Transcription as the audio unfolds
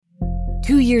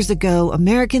2 years ago,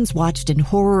 Americans watched in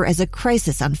horror as a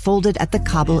crisis unfolded at the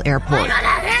Kabul airport.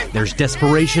 There's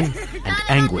desperation and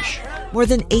anguish. More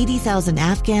than 80,000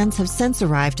 Afghans have since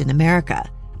arrived in America,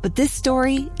 but this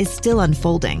story is still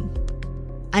unfolding.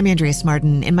 I'm Andrea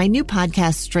Martin. In my new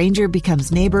podcast, Stranger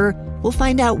Becomes Neighbor, we'll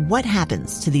find out what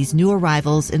happens to these new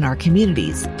arrivals in our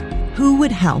communities. Who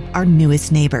would help our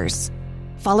newest neighbors?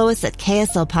 Follow us at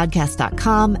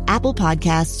kslpodcast.com, Apple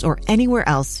Podcasts, or anywhere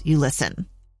else you listen.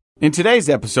 In today's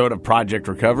episode of Project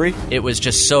Recovery, it was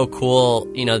just so cool,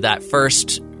 that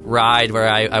first ride where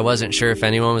I wasn't sure if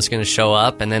anyone was going to show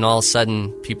up, and then all of a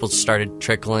sudden people started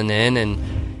trickling in,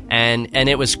 and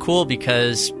it was cool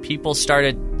because people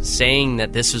started saying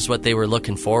that this was what they were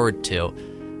looking forward to.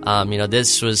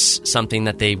 This was something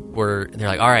that they're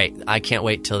like, all right, I can't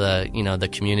wait till the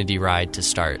community ride to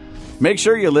start. Make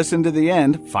sure you listen to the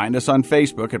end. Find us on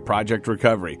Facebook at Project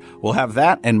Recovery. We'll have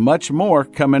that and much more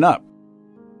coming up.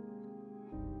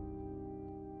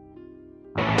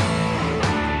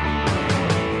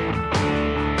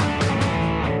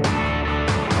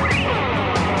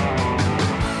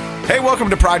 Hey, welcome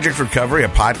to Project Recovery, a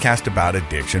podcast about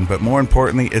addiction, but more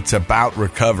importantly, it's about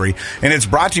recovery, and it's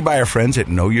brought to you by our friends at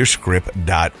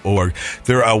KnowYourScript.org.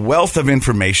 They're a wealth of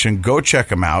information. Go check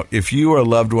them out. If you or a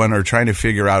loved one are trying to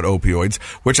figure out opioids,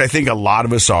 which I think a lot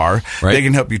of us are, right, they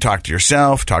can help you talk to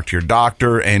yourself, talk to your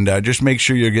doctor, and just make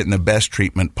sure you're getting the best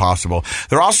treatment possible.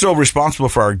 They're also responsible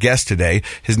for our guest today.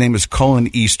 His name is Cullen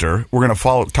Easter. We're going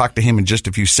to talk to him in just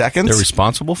a few seconds. They're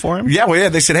responsible for him? Yeah,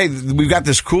 they said, hey, we've got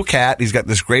this cool cat. He's got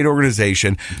this great organization.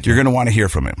 You're going to want to hear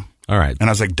from him. All right. And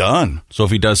I was like, done. So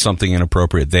if he does something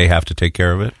inappropriate, they have to take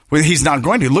care of it? Well, he's not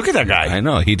going to. Look at that guy. I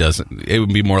know. He doesn't. It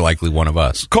would be more likely one of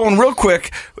us. Colin, real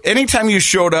quick, anytime you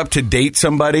showed up to date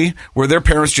somebody, were their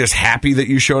parents just happy that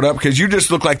you showed up? Because you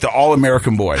just look like the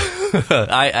all-American boy.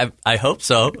 I hope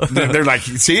so. They're like,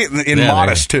 see,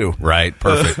 modest, too. Right.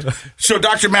 Perfect. So,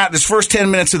 Dr. Matt, this first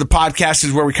 10 minutes of the podcast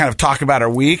is where we kind of talk about our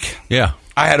week. Yeah.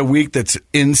 I had a week that's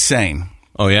insane.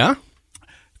 Oh, yeah?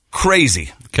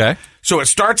 Crazy. Okay. So it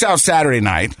starts out Saturday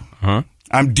night. Uh-huh.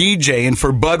 I'm DJing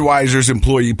for Budweiser's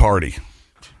employee party.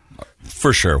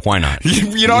 For sure. Why not?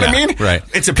 You know what I mean? Right.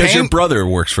 It's a because your brother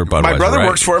works for Budweiser. My brother right?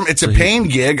 works for him. It's a paying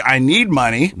gig. I need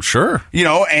money. Sure.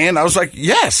 And I was like,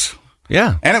 yes.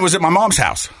 Yeah. And it was at my mom's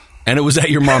house. And it was at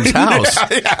your mom's house.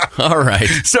 Yeah. All right.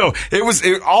 So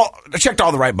I checked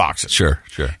all the right boxes. Sure.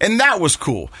 And that was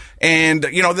cool. And,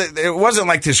 it wasn't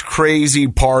like this crazy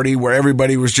party where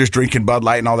everybody was just drinking Bud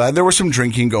Light and all that. There was some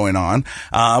drinking going on.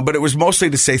 But it was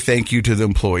mostly to say thank you to the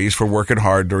employees for working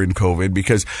hard during COVID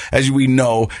because, as we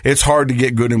know, it's hard to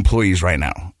get good employees right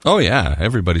now. Oh, yeah.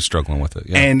 Everybody's struggling with it.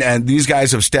 Yeah. And these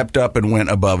guys have stepped up and went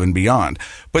above and beyond.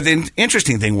 But the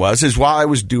interesting thing is while I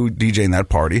was DJing that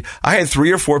party, I had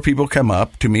 3 or 4 people come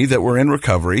up to me that were in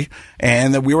recovery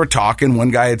and that we were talking. One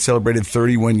guy had celebrated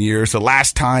 31 years. The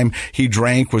last time he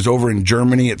drank was over in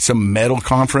Germany at some metal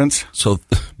conference. So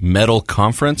metal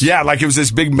conference? Yeah, like it was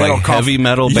this big metal heavy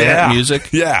metal band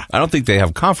music? Yeah. I don't think they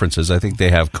have conferences. I think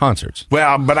they have concerts.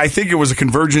 Well, but I think it was a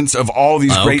convergence of all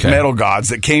these great metal gods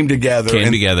that came together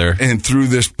and threw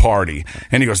this party.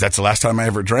 And he goes, that's the last time I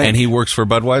ever drank. And he works for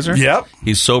Budweiser? Yep.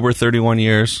 He's sober 31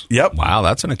 years? Yep. Wow,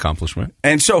 that's an accomplishment.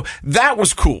 And so that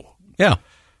was cool. Yeah.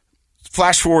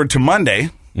 Flash forward to Monday,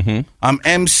 I'm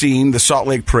emceeing the Salt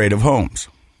Lake Parade of Homes.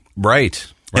 Right.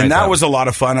 And that was a lot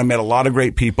of fun. I met a lot of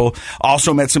great people.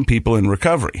 Also met some people in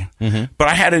recovery. But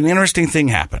I had an interesting thing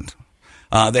happen.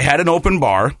 They had an open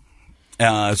bar.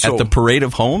 At the Parade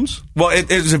of Homes? Well, it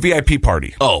was a VIP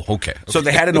party. Oh, okay. So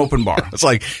they had an open bar. It's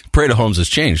like Parade of Homes has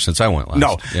changed since I went last.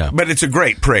 No, but it's a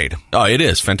great parade. Oh, it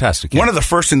is. Fantastic. Yeah. One of the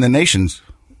first in the nations.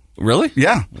 Really?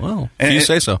 Yeah. Well, if you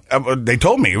say so. They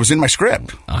told me. It was in my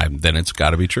script. Then it's got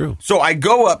to be true. So I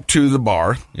go up to the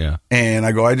bar. Yeah. And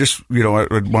I go, I just, I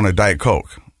want a Diet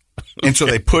Coke. And so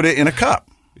they put it in a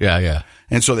cup. Yeah.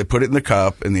 And so they put it in the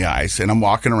cup in the ice. And I'm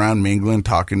walking around mingling,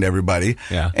 talking to everybody.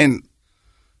 Yeah. And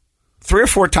 3 or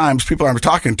 4 times people I was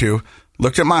talking to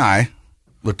looked at my eye,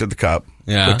 looked at the cup,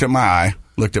 looked at my eye,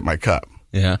 looked at my cup.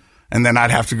 Yeah. And then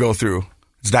I'd have to go through,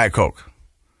 it's Diet Coke.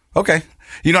 Okay.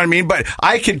 You know what I mean? But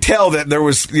I could tell that there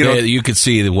was, you could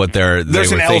see what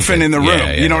there's an elephant in the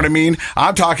room. You know what I mean?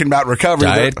 I'm talking about recovery.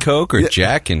 Diet Coke or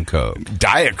Jack and Coke?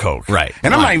 Diet Coke. Right.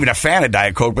 And I'm not even a fan of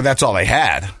Diet Coke, but that's all they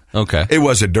had. Okay. It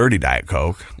was a dirty Diet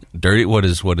Coke. Dirty? What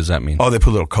does that mean? Oh, they put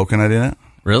a little coconut in it?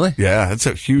 Really? Yeah, that's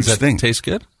a huge thing. Taste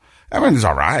good? I mean, it's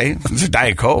all right. It's a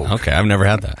Diet Coke. Okay, I've never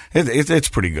had that. It's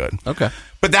pretty good. Okay.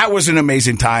 But that was an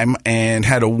amazing time and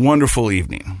had a wonderful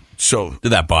evening. So, did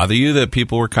that bother you that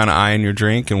people were kind of eyeing your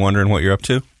drink and wondering what you're up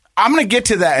to? I'm going to get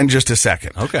to that in just a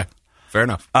second. Okay. Fair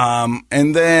enough.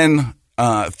 And then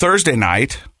Thursday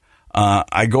night,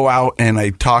 I go out and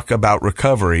I talk about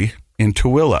recovery in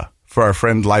Tooele for our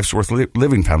friend Life's Worth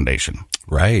Living Foundation.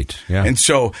 Right. Yeah. And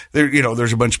so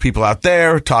there's a bunch of people out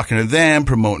there talking to them,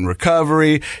 promoting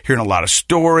recovery, hearing a lot of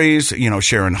stories,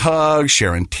 sharing hugs,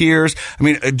 sharing tears. I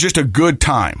mean, just a good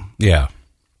time. Yeah.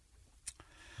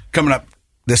 Coming up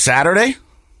this Saturday,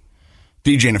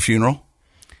 DJing a funeral.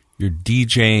 You're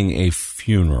DJing a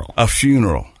funeral. A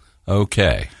funeral.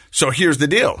 Okay. So here's the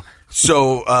deal.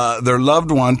 So their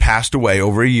loved one passed away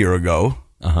over a year ago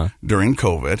during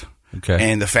COVID.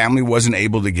 Okay. And the family wasn't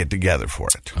able to get together for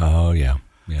it. Oh, yeah.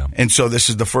 Yeah. And so this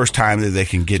is the first time that they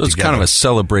can get So it's together. kind of a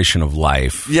celebration of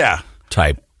life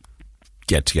type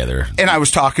get together. And I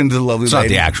was talking to the lovely It's lady.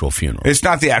 not the actual funeral. It's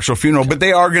not the actual funeral, but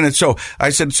they are going to. So I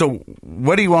said, so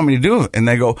what do you want me to do? And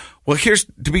they go, well,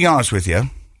 to be honest with you,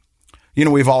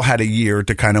 we've all had a year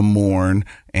to kind of mourn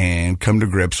and come to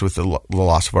grips with the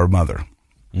loss of our mother.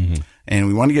 Mm-hmm. And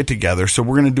we want to get together. So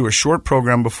we're going to do a short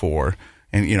program before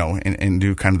and, and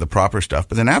do kind of the proper stuff.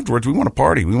 But then afterwards, we want to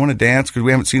party. We want to dance because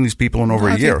we haven't seen these people in over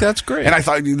a year. I think that's great. And I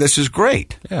thought, this is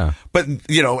great. Yeah. But,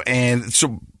 and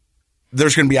so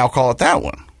there's going to be alcohol at that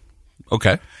one.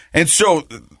 Okay. And so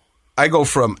I go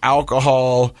from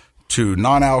alcohol to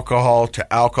non-alcohol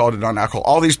to alcohol to non-alcohol,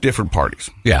 all these different parties.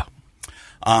 Yeah.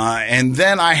 And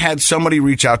then I had somebody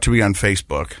reach out to me on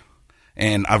Facebook,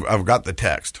 and I've got the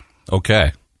text.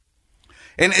 Okay.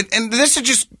 And this is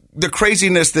just the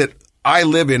craziness that I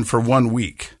live in for 1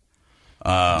 week.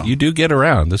 You do get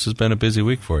around. This has been a busy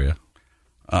week for you.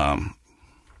 Are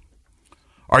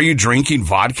you drinking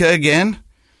vodka again?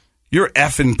 You're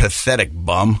effing pathetic,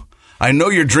 bum. I know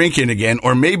you're drinking again,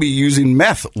 or maybe using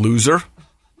meth, loser.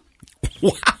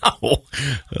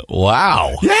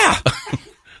 Wow. Yeah.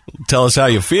 Tell us how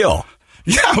you feel.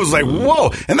 Yeah, I was like,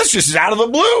 whoa. And this just is out of the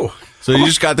blue. So you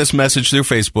just got this message through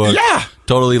Facebook. Yeah.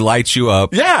 Totally lights you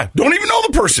up. Yeah. Don't even know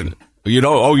the person. You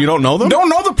don't know them? Don't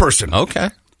know the person. Okay.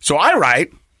 So I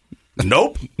write,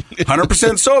 nope,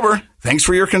 100% sober. Thanks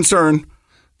for your concern.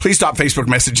 Please stop Facebook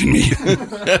messaging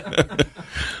me.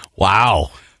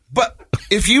 Wow. But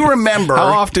if you remember... How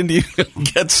often do you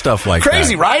get stuff like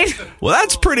crazy, that? Right? Well,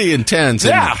 that's pretty intense.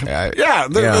 Yeah.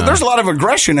 There's a lot of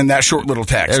aggression in that short little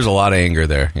text. There's a lot of anger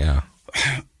there, yeah.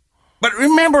 But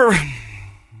remember...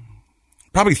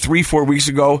 Probably 3-4 weeks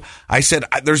ago, I said,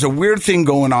 there's a weird thing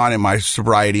going on in my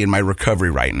sobriety and my recovery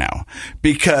right now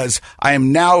because I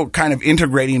am now kind of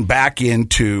integrating back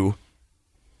into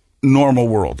normal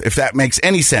world, if that makes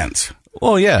any sense.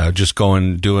 Well, yeah, just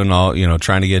doing all,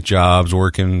 trying to get jobs,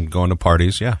 working, going to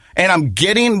parties, yeah. And I'm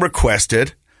getting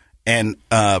requested and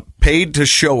paid to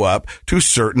show up to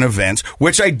certain events,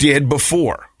 which I did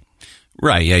before.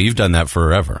 Right, yeah, you've done that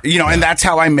forever. And that's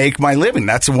how I make my living.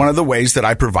 That's one of the ways that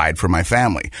I provide for my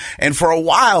family. And for a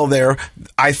while there,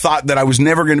 I thought that I was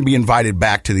never going to be invited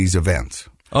back to these events.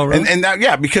 Oh, really? And that,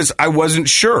 yeah, because I wasn't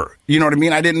sure. You know what I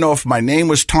mean? I didn't know if my name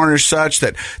was tarnished such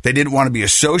that they didn't want to be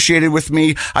associated with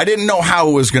me. I didn't know how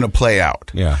it was going to play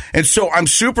out. Yeah. And so I'm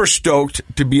super stoked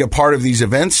to be a part of these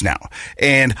events now.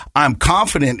 And I'm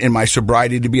confident in my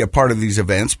sobriety to be a part of these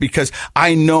events because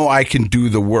I know I can do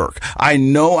the work. I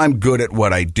know I'm good at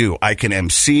what I do. I can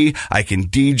MC, I can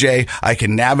DJ, I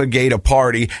can navigate a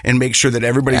party and make sure that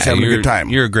everybody's having a good time.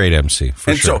 You're a great MC,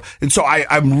 for sure. So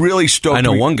I'm really stoked. I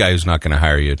know one guy who's not going to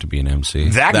hire you to be an MC.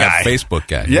 That guy. Facebook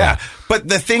guy. Yeah. But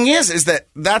the thing is that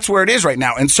that's where it is right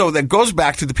now. And so that goes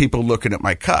back to the people looking at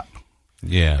my cup.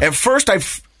 Yeah. At first, I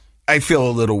feel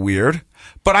a little weird,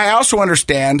 but I also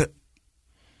understand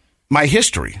my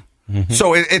history. Mm-hmm.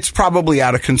 So it's probably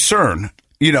out of concern,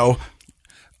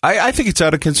 I think it's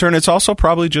out of concern. It's also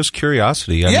probably just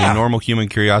curiosity. I mean, normal human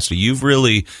curiosity. You've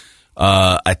really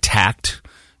attacked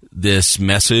this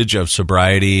message of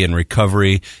sobriety and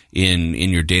recovery in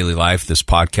your daily life, this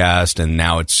podcast, and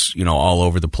now it's, all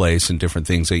over the place and different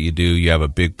things that you do. You have a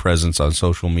big presence on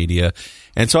social media.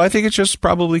 And so I think it's just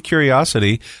probably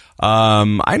curiosity.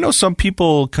 I know some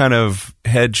people kind of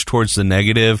hedge towards the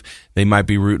negative. They might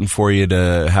be rooting for you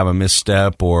to have a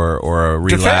misstep or a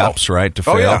relapse, right? To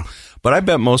fail. Yeah. But I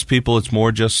bet most people it's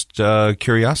more just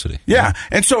curiosity. Yeah.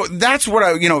 And so that's what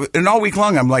and all week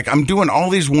long, I'm doing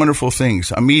all these wonderful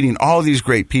things. I'm meeting all these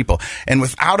great people. And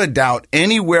without a doubt,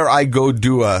 anywhere I go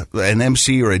do an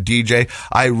MC or a DJ,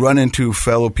 I run into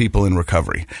fellow people in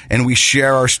recovery. And we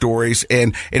share our stories.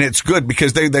 And it's good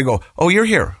because they go, oh, you're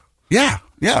here. Yeah.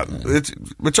 Yeah.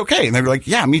 It's okay. And they're like,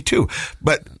 yeah, me too.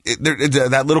 But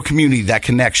that little community, that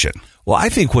connection. Well, I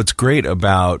think what's great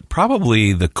about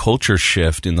probably the culture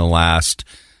shift in the last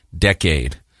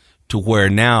decade to where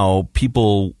now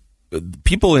people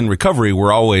in recovery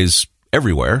were always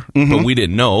everywhere, but we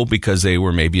didn't know because they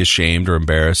were maybe ashamed or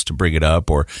embarrassed to bring it up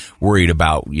or worried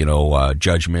about,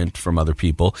 judgment from other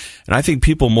people. And I think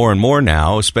people more and more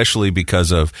now, especially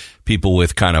because of people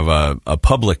with kind of a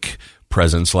public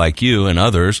presence like you and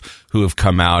others who have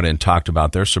come out and talked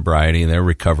about their sobriety and their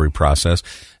recovery process,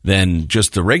 then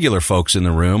just the regular folks in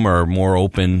the room are more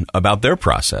open about their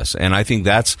process. And I think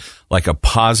that's like a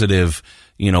positive,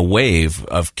 wave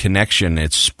of connection.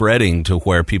 It's spreading to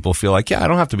where people feel like, I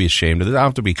don't have to be ashamed of this. I don't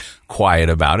have to be quiet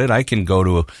about it. I can go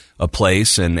to a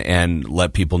place and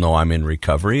let people know I'm in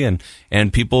recovery.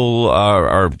 And people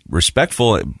are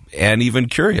respectful and even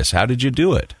curious. How did you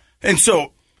do it? And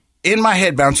so in my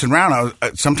head bouncing around,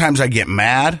 sometimes I get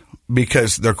mad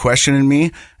because they're questioning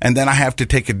me, and then I have to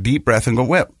take a deep breath and go,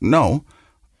 well, no,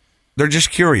 they're just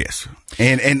curious.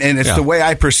 And it's the way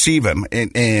I perceive them.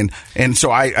 And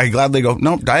so I gladly go,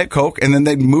 no, Diet Coke, and then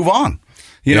they move on.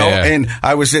 And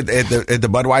I was at the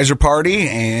Budweiser party,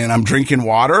 and I'm drinking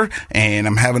water, and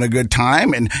I'm having a good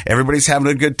time, and everybody's having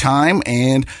a good time,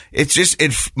 and it's just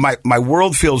my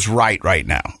world feels right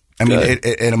now. I mean,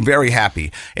 and I'm very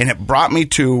happy. And it brought me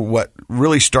to what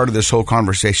really started this whole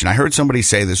conversation. I heard somebody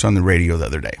say this on the radio the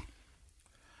other day.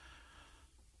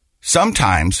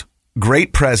 Sometimes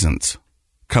great presents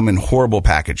come in horrible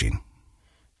packaging.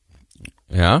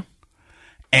 Yeah?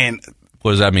 And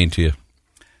what does that mean to you?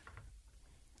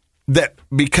 That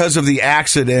because of the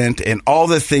accident and all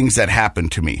the things that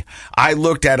happened to me, I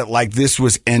looked at it like this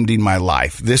was ending my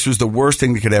life. This was the worst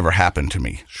thing that could ever happen to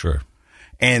me. Sure.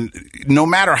 And no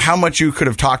matter how much you could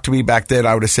have talked to me back then,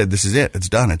 I would have said, this is it. It's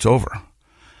done. It's over.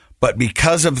 But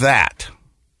because of that,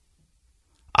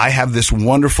 I have this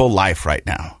wonderful life right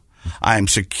now. I am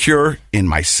secure in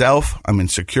myself. I'm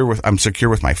secure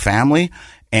with my family.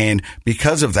 And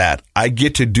because of that, I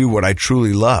get to do what I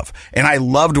truly love. And I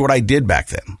loved what I did back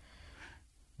then.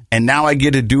 And now I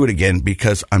get to do it again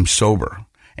because I'm sober.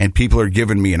 And people are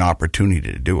giving me an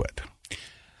opportunity to do it.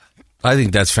 I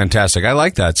think that's fantastic. I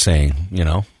like that saying,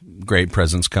 great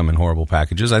presents come in horrible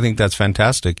packages. I think that's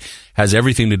fantastic. Has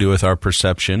everything to do with our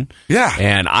perception. Yeah.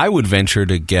 And I would venture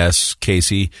to guess,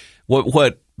 Casey,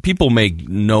 what people may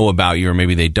know about you, or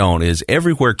maybe they don't, is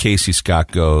everywhere Casey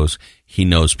Scott goes, he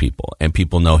knows people and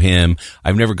people know him.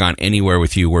 I've never gone anywhere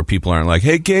with you where people aren't like,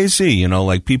 hey, Casey,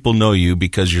 like people know you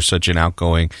because you're such an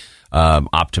outgoing,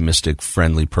 optimistic,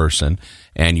 friendly person,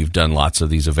 and you've done lots of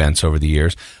these events over the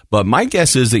years. But my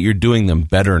guess is that you're doing them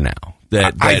better now.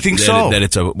 I think so. That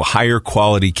it's a higher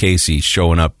quality Casey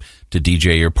showing up to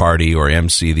DJ your party or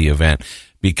MC the event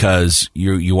because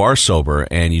you are sober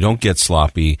and you don't get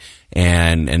sloppy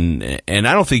and I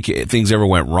don't think things ever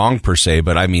went wrong per se,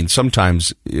 but I mean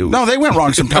sometimes no, they went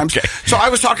wrong sometimes. Okay. So I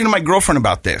was talking to my girlfriend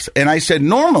about this, and I said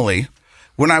normally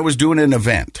when I was doing an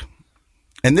event,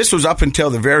 and this was up until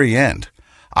the very end,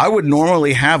 I would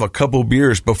normally have a couple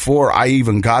beers before I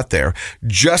even got there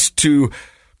just to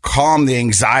calm the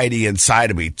anxiety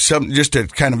inside of me, just to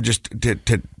kind of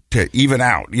to even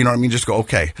out, you know what I mean? Just go,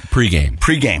 okay. Pre-game.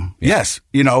 Yeah. Yes.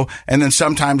 And then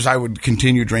sometimes I would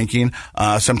continue drinking.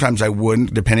 Sometimes I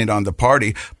wouldn't, depending on the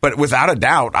party. But without a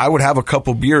doubt, I would have a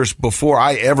couple beers before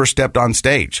I ever stepped on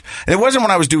stage. And it wasn't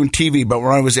when I was doing TV, but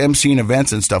when I was emceeing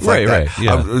events and stuff like that. Right.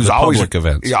 Yeah. It was always public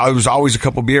events. Yeah, it was always a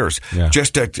couple beers. Yeah.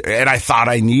 And I thought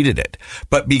I needed it.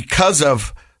 But because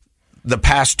of the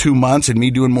past 2 months and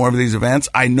me doing more of these events,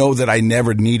 I know that I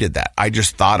never needed that. I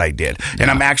just thought I did. And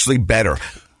I'm actually better.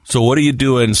 So what are you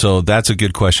doing? So that's a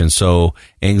good question. So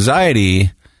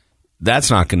anxiety, that's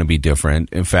not going to be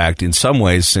different. In fact, in some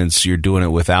ways, since you're doing it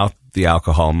without the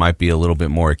alcohol, it might be a little bit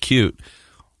more acute.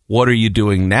 What are you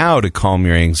doing now to calm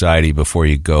your anxiety before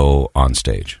you go on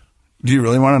stage? Do you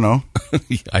really want to know?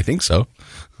 I think so.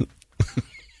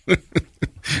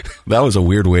 That was a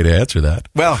weird way to answer that.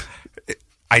 Well,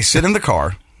 I sit in the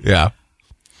car. Yeah.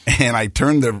 And I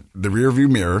turn the rear view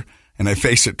mirror and I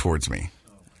face it towards me.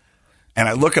 And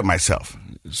I look at myself.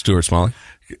 Stuart Smalley?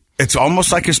 It's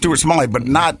almost like a Stuart Smalley, but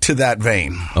not to that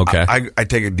vein. Okay. I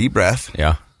take a deep breath.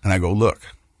 Yeah. And I go, look,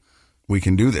 we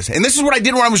can do this. And this is what I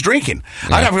did when I was drinking.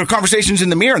 Yeah. I'd have conversations in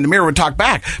the mirror, and the mirror would talk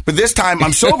back. But this time,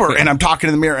 I'm sober, and I'm talking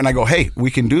to the mirror, and I go, hey, we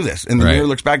can do this. And the mirror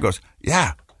looks back and goes,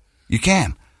 yeah, you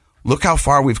can. Look how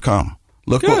far we've come.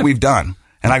 Look what we've done.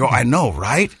 And I go, I know,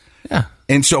 right? Yeah.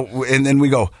 And so, and then we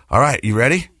go, all right, you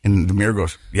ready? And the mirror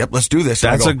goes, yep, let's do this.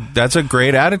 That's a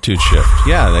great attitude shift.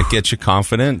 Yeah, that gets you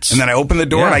confidence. And then I open the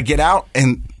door and I get out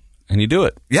and you do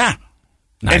it. Yeah.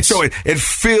 Nice. And so it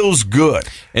feels good.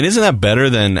 And isn't that better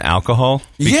than alcohol?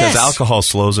 Because alcohol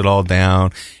slows it all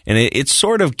down, and it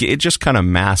just kind of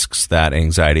masks that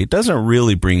anxiety. It doesn't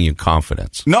really bring you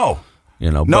confidence. No.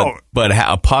 But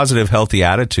a positive, healthy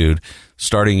attitude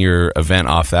starting your event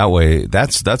off that way,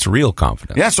 that's real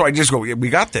confidence. Yeah, so I just go, we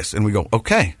got this. And we go,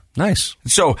 okay. Nice.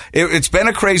 So it's been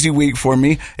a crazy week for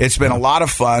me. It's been a lot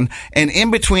of fun. And in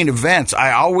between events,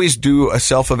 I always do a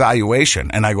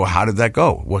self-evaluation. And I go, how did that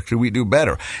go? What could we do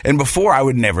better? And before, I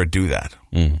would never do that.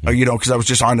 Because I was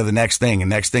just on to the next thing and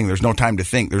next thing. There's no time to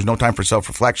think. There's no time for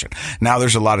self-reflection. Now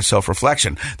there's a lot of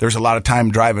self-reflection. There's a lot of time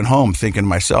driving home thinking to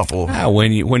myself, well,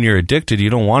 when you're addicted, you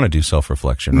don't want to do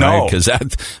self-reflection, right? No. Because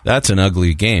that's an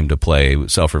ugly game to play,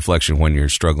 self-reflection, when you're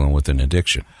struggling with an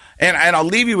addiction. And I'll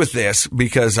leave you with this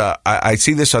because I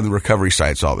see this on the recovery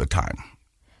sites all the time.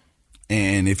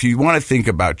 And if you want to think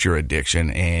about your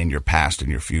addiction and your past and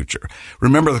your future,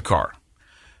 remember the car.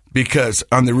 Because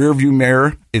on the rearview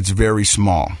mirror, it's very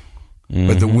small.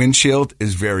 But the windshield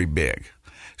is very big.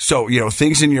 So,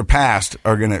 things in your past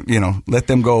are going to, let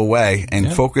them go away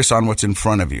and focus on what's in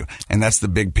front of you. And that's the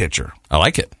big picture. I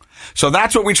like it. So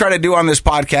that's what we try to do on this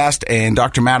podcast. And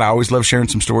Dr. Matt, I always love sharing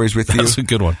some stories with you. That's a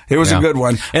good one. It was a good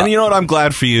one. And you know what? I'm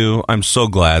glad for you. I'm so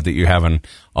glad that you're having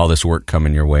all this work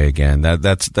coming your way again.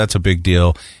 That's a big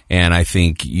deal. And I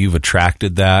think you've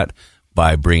attracted that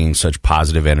by bringing such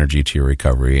positive energy to your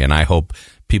recovery. And I hope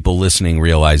people listening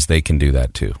realize they can do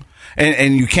that too.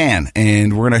 And you can.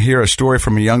 And we're going to hear a story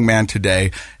from a young man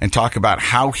today and talk about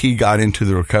how he got into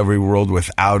the recovery world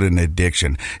without an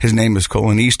addiction. His name is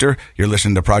Colin Easter. You're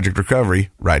listening to Project Recovery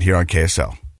right here on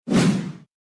KSL.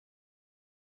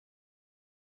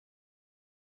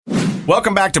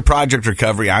 Welcome back to Project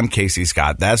Recovery. I'm Casey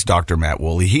Scott. That's Dr. Matt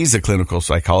Woolley. He's a clinical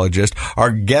psychologist.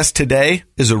 Our guest today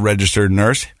is a registered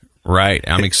nurse. Right.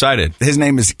 I'm excited. His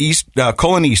name is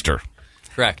Colin Easter.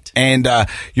 Correct. And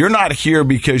you're not here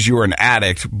because you're an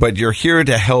addict, but you're here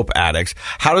to help addicts.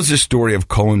 How does the story of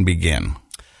Colin begin?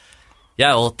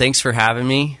 Yeah, well, thanks for having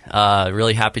me.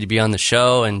 Really happy to be on the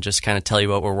show and just kind of tell you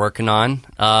what we're working on.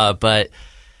 But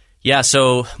yeah,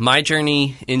 so my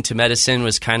journey into medicine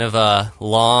was kind of a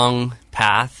long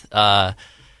path. Got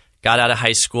out of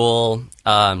high school,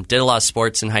 did a lot of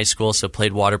sports in high school, so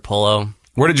played water polo.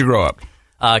 Where did you grow up?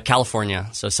 California,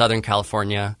 so Southern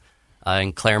California.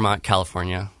 In Claremont,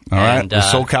 California. All right, the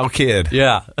SoCal kid.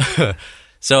 Yeah.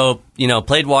 So,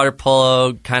 played water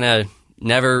polo, kind of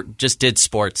never just did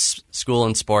sports, school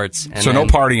and sports. And so no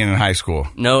partying in high school?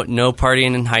 No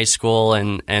partying in high school.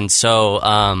 And so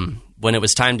when it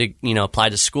was time to, apply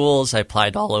to schools, I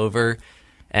applied all over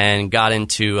and got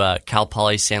into Cal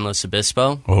Poly San Luis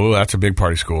Obispo. Oh, that's a big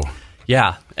party school.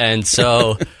 Yeah. And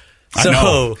so...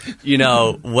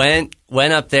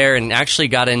 went up there and actually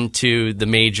got into the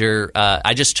major.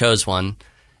 I just chose one,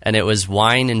 and it was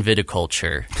wine and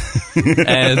viticulture.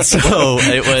 And so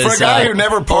it was for a guy who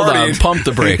never partied. Pump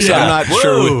the brakes. Yeah.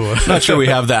 I'm not sure we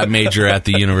have that major at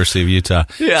the University of Utah.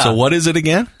 Yeah. So what is it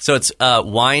again? So it's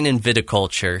wine and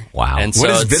viticulture. Wow. And what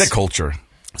is viticulture?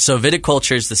 So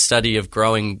viticulture is the study of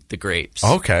growing the grapes.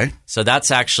 Okay. So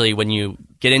that's actually when you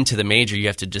get into the major, you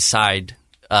have to decide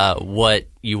what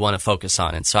you want to focus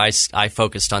on. And so I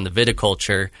focused on the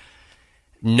viticulture,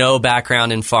 no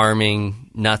background in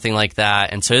farming, nothing like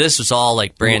that. And so this was all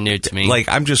brand new to me.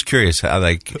 I'm just curious how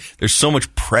there's so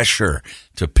much pressure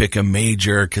to pick a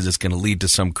major because it's going to lead to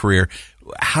some career.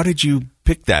 How did you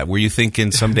pick that? Were you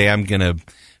thinking someday I'm going to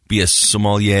be a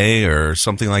sommelier or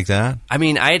something like that? I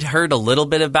mean, I had heard a little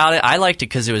bit about it. I liked it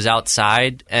because it was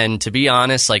outside. And to be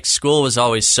honest, school was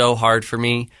always so hard for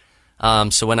me.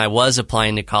 So when I was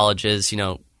applying to colleges,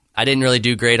 I didn't really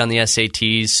do great on the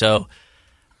SATs. So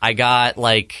I got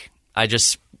I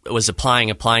just was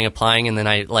applying. And then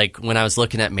when I was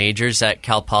looking at majors at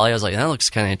Cal Poly, I was like, that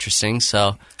looks kind of interesting.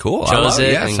 So cool. Chose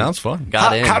it. Yeah, sounds fun.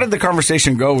 Got in. How did the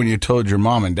conversation go when you told your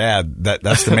mom and dad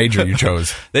that's the major you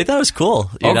chose? They thought it was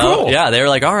cool. You know? Cool. Yeah, they were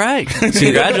like, all right,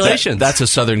 congratulations. That's a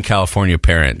Southern California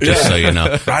parent, just so you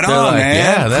know. Right on, man.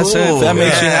 Yeah, that's cool. it. If that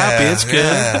makes you happy, it's good.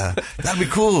 Yeah. That'd be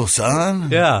cool,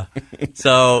 son. Yeah.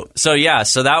 So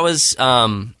that was,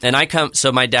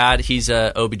 so my dad, he's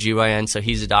a OBGYN, so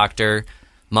he's a doctor.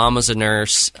 Mom was a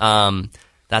nurse.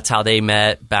 That's how they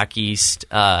met back east.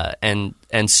 And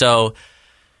so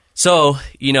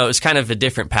it was kind of a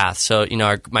different path. So,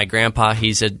 my grandpa,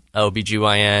 he's an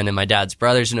OBGYN, and my dad's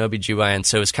brother's an OBGYN.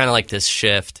 So it was kind of like this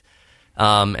shift.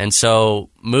 And so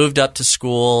moved up to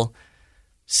school,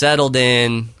 settled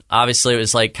in. Obviously, it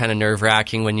was kind of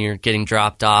nerve-wracking when you're getting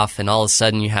dropped off, and all of a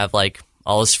sudden you have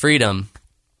all this freedom.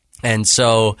 And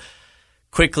so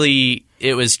quickly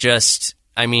it was just,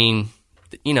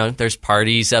 there's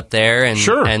parties up there, and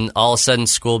sure. And all of a sudden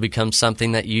school becomes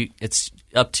something that it's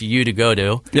up to you to go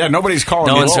to. Yeah, nobody's calling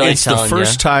no you. one's really it's the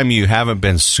first time you haven't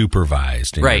been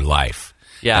supervised in right. your life.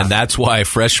 Yeah. And that's why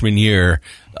freshman year,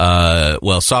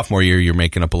 sophomore year, you're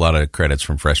making up a lot of credits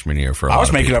from freshman year. I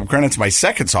was making up credits my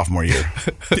second sophomore year.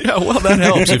 Yeah, well, that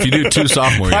helps if you do 2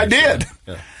 sophomore years. I did.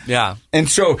 Yeah. And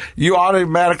so you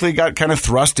automatically got kind of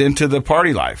thrust into the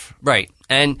party life. Right.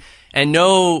 And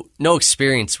no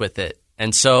experience with it.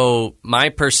 And so my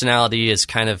personality is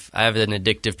I have an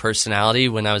addictive personality.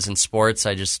 When I was in sports,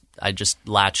 I just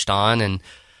latched on,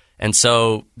 and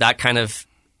so that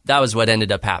was what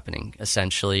ended up happening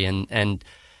essentially. And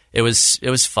it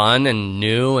was fun and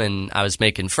new, and I was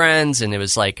making friends, and it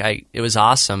was it was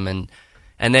awesome.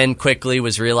 And then quickly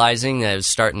was realizing that it was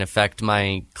starting to affect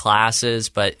my classes.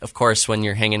 But of course, when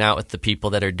you're hanging out with the people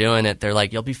that are doing it, they're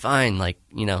like, "You'll be fine."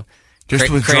 Just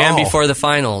cram before the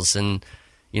finals, and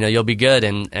you'll be good.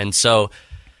 And so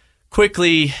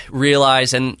quickly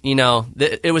realized, and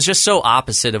it was just so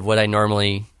opposite of what I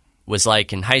normally was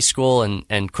like in high school,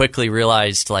 and quickly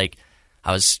realized I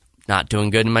was not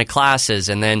doing good in my classes.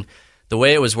 And then the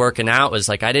way it was working out was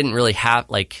I didn't really have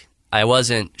I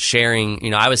wasn't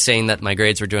sharing, I was saying that my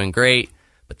grades were doing great,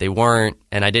 but they weren't,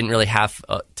 and I didn't really have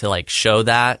to show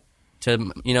that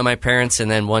to my parents.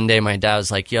 And then one day my dad was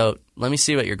like, "Yo, let me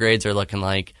see what your grades are looking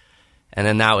like." And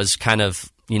then that was kind of,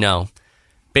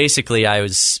 basically I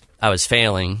was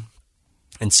failing,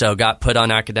 and so got put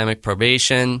on academic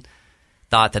probation.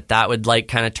 Thought that would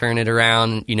kind of turn it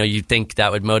around. You'd think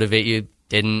that would motivate you.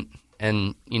 Didn't.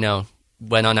 And,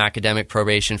 went on academic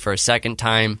probation for a second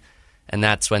time. And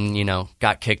that's when,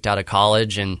 got kicked out of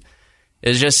college. And it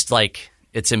was just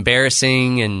it's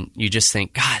embarrassing. And you just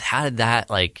think, God, how did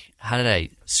I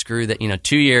screw that?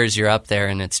 2 years you're up there,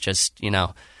 and it's just,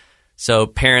 So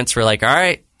parents were like, all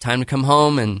right, time to come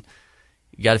home, and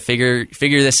you got to figure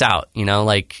this out,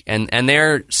 and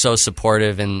they're so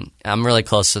supportive, and I'm really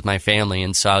close with my family.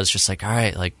 And so I was just like, all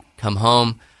right, come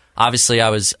home. Obviously I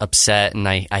was upset, and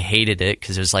I hated it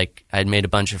because it was I had made a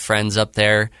bunch of friends up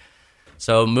there.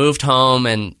 So moved home,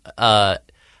 and I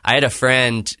had a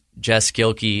friend, Jess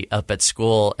Gilkey, up at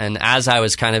school. And as I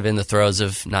was kind of in the throes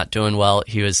of not doing well,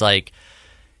 he was like,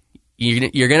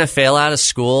 you're going to fail out of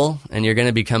school, and you're going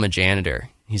to become a janitor.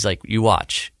 He's like, you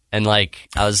watch. And I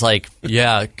was like,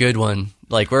 yeah, good one.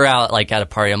 We're out at a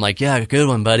party. I'm like, yeah, good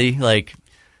one, buddy.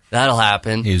 That'll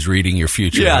happen. He's reading your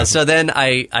future. Yeah. So then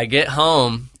I get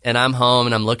home, and I'm home,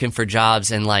 and I'm looking for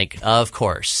jobs. And of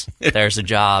course, there's a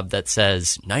job that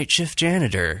says night shift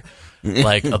janitor,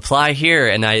 apply here.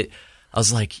 And I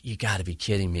was like, you got to be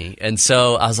kidding me. And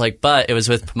so I was like, but it was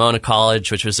with Pomona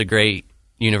College, which was a great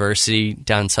university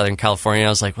down in Southern California. I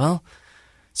was like, well,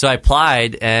 so I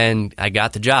applied, and I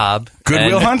got the job.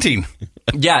 Goodwill Hunting.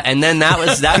 Yeah, and then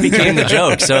that became the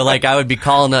joke. So I would be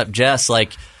calling up Jess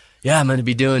yeah, I'm going to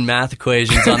be doing math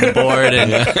equations on the board,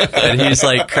 and he's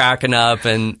cracking up,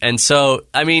 and so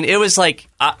I mean, it was I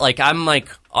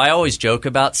always joke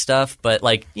about stuff, but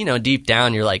deep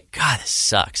down you're like, God, this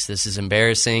sucks. This is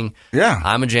embarrassing. Yeah,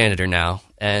 I'm a janitor now,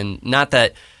 and not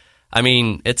that. I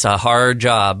mean, it's a hard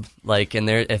job.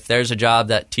 If there's a job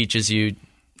that teaches you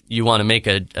want to make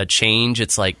a change,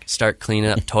 it's start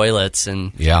cleaning up toilets,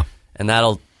 and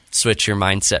that'll switch your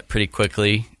mindset pretty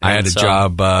quickly. I had a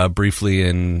job briefly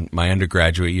in my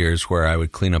undergraduate years where I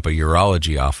would clean up a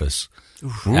urology office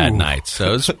at night.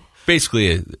 So it was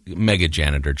basically a mega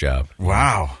janitor job.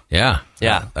 Wow. Yeah.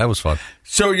 That was fun.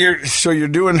 So you're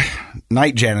doing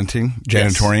night janitoring.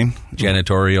 Yes.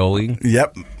 Janitorialing.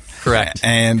 Yep. Correct.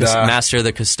 And master of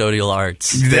the custodial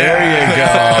arts. There you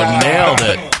go. Nailed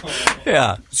it.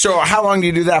 Yeah. So how long do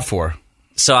you do that for?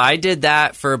 So I did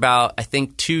that for about, I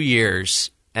think, 2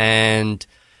 years. And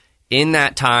in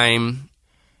that time,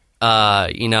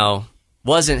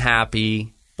 wasn't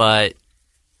happy, but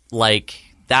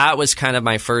that was kind of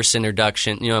my first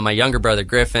introduction. My younger brother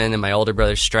Griffin and my older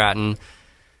brother Stratton,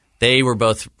 they were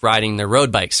both riding their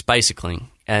road bikes, bicycling,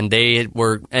 and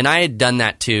and I had done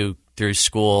that too through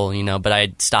school, but I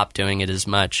had stopped doing it as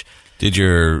much. Did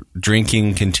your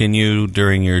drinking continue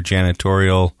during your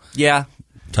janitorial? Yeah.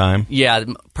 Time? Yeah,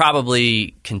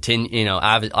 probably continue.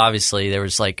 Obviously there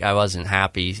was I wasn't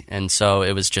happy, and so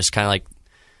it was just kind of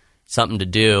something to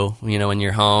do, when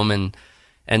you're home,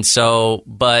 and so.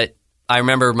 But I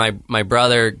remember my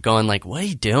brother going "What are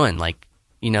you doing?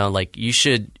 You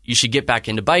should get back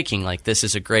into biking. This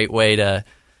is a great way to,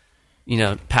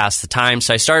 pass the time."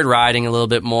 So I started riding a little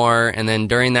bit more, and then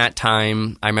during that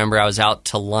time, I remember I was out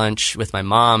to lunch with my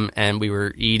mom, and we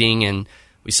were eating, and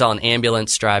we saw an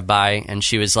ambulance drive by, and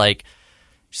she's like,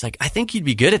 I think you'd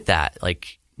be good at that.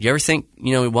 You ever think,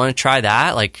 we want to try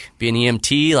that? Be an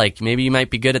EMT? Maybe you might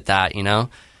be good at that, And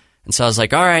so I was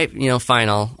like, all right, fine,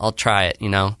 I'll try it,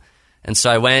 And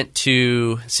so I went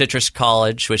to Citrus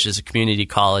College, which is a community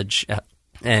college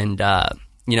And, I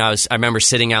remember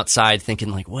sitting outside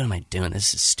thinking, like, what am I doing?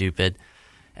 This is stupid.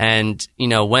 And,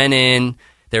 went in,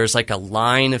 there was like a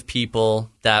line of people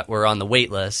that were on the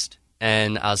wait list.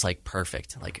 And I was like,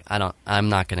 perfect. Like, I'm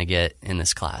not going to get in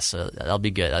this class, so I'll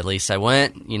be good. At least I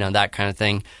went, that kind of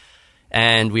thing.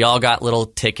 And we all got little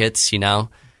tickets, And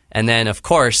then, of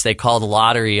course, they called the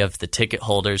lottery of the ticket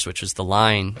holders, which was the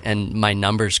line, and my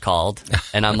number's called.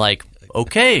 And I'm like,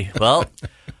 okay, well,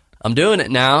 I'm doing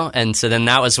it now. And so then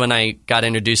that was when I got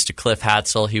introduced to Cliff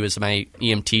Hatzel. He was my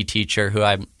EMT teacher, who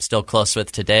I'm still close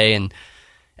with today. And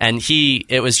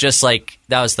it was just like,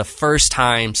 that was the first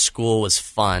time school was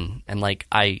fun. And like,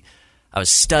 I was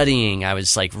studying, I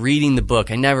was like reading the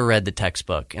book. I never read the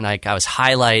textbook. And I was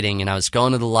highlighting, and I was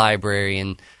going to the library,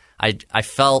 and I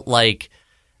felt like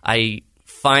I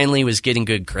finally was getting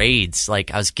good grades.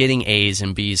 Like, I was getting A's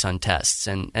and B's on tests.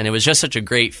 And it was just such a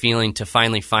great feeling to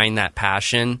finally find that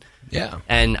passion. Yeah.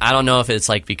 And I don't know if it's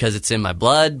like because it's in my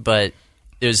blood, but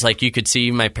it was like you could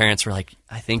see my parents were like,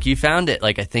 I think you found it.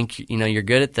 Like, I think, you're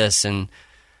good at this. And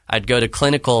I'd go to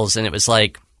clinicals, and it was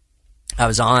like I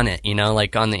was on it,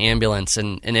 like on the ambulance.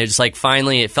 And it was like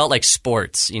finally it felt like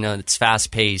sports. It's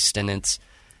fast-paced, and it's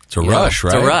a rush,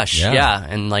 right? It's a rush, yeah.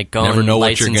 And like going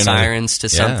lights and sirens to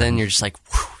something, you're just like,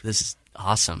 this is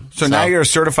awesome. So now you're a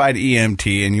certified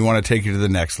EMT, and you want to take you to the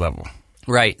next level.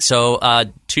 Right. So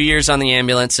 2 years on the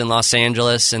ambulance in Los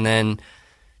Angeles, and then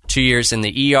 2 years in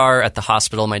the ER at the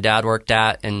hospital my dad worked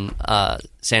at in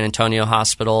San Antonio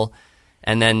Hospital.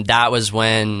 And then that was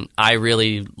when I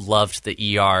really loved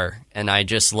the ER, and I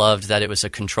just loved that it was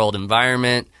a controlled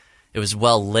environment. It was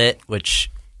well lit, which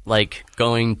like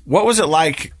going... What was it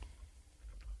like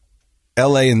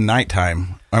LA in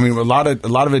nighttime? I mean, a lot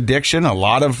of addiction, a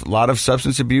lot of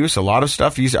substance abuse, a lot of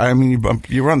stuff. You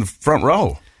were on the front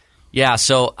row. Yeah,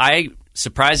 so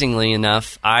surprisingly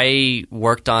enough, I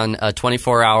worked on a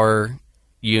 24-hour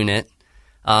unit.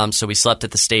 So we slept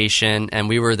at the station, and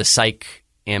we were the psych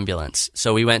ambulance.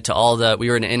 So we went to we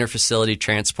were an interfacility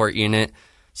transport unit.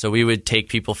 So we would take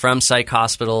people from psych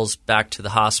hospitals back to the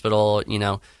hospital,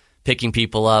 picking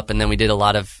people up. And then we did a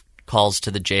lot of calls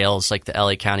to the jails, like the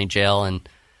LA County Jail. And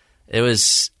it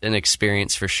was an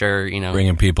experience for sure,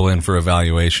 Bringing people in for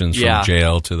evaluations from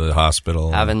jail to the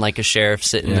hospital. Having like a sheriff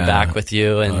sit in the back with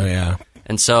you. And,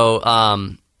 And so,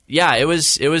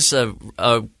 it was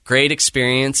a great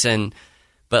experience.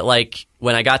 But like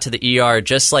when I got to the ER,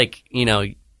 just like,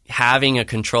 having a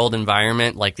controlled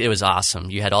environment, like it was awesome.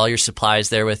 You had all your supplies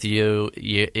there with you.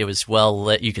 It was well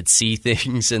lit. You could see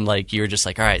things, and like you were just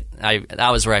like, all right,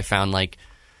 that was where I found like,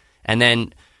 and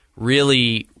then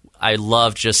really I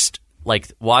loved just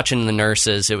like watching the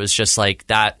nurses. It was just like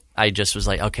that. I just was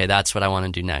like, okay, that's what I want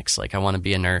to do next. Like I want to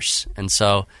be a nurse. And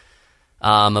so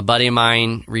a buddy of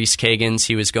mine, Reese Kagans,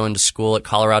 he was going to school at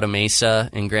Colorado Mesa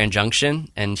in Grand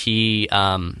Junction, and he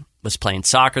was playing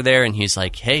soccer there, and he's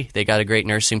like, hey, they got a great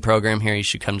nursing program here. You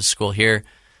should come to school here.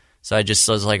 So I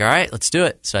was like, all right, let's do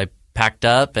it. So I packed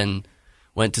up and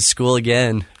went to school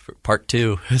again for part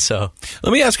 2. So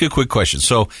let me ask you a quick question.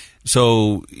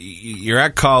 So you're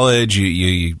at college,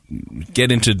 you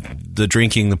get into the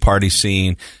drinking, the party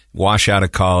scene, wash out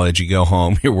of college, you go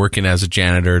home, you're working as a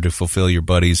janitor to fulfill your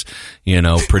buddies,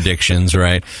 predictions,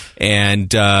 right?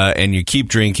 And you keep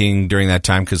drinking during that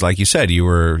time because, like you said, you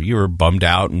were bummed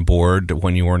out and bored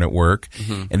when you weren't at work.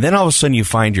 Mm-hmm. And then all of a sudden you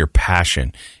find your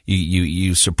passion.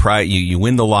 You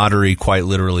win the lottery quite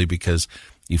literally because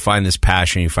you find this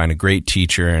passion, you find a great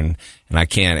teacher, and I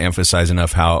can't emphasize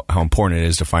enough how important it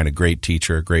is to find a great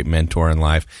teacher, a great mentor in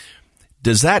life.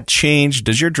 Does that change?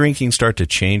 Does your drinking start to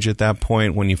change at that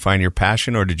point when you find your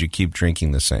passion, or did you keep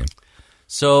drinking the same?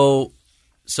 So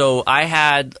I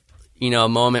had, a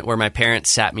moment where my parents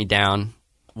sat me down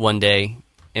one day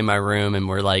in my room and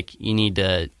were like, you need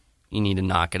to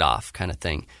knock it off, kind of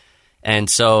thing. And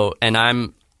so, and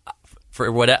I'm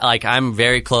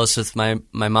very close with my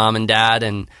mom and dad,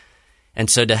 and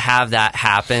so to have that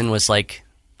happen was like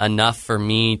enough for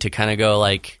me to kind of go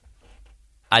like,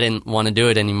 I didn't want to do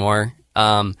it anymore.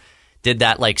 Did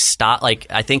that like stop? Like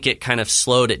I think it kind of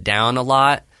slowed it down a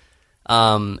lot.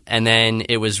 And then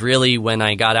it was really when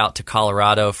I got out to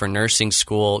Colorado for nursing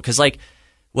school, because like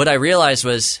what I realized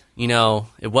was,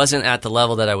 it wasn't at the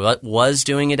level that I was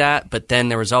doing it at, but then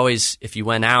there was always, if you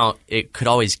went out, it could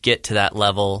always get to that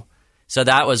level. So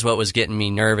that was what was getting me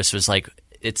nervous, was like,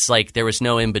 it's like there was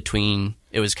no in between.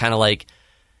 It was kind of like,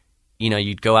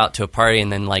 you'd go out to a party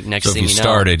and then like next thing you know. So if you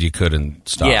started, you couldn't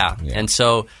stop. Yeah. And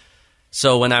so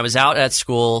when I was out at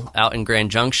school, out in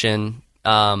Grand Junction,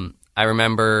 I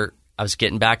remember I was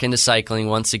getting back into cycling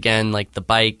once again, like the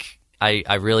bike.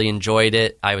 I really enjoyed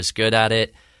it. I was good at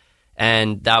it.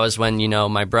 And that was when,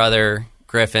 my brother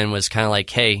Griffin was kind of like,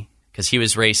 hey, because he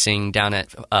was racing down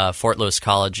at Fort Lewis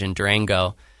College in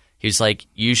Durango. He was like,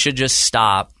 you should just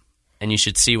stop and you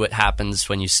should see what happens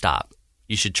when you stop.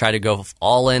 You should try to go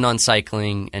all in on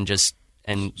cycling and just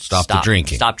stop the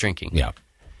drinking. Stop drinking. Yeah.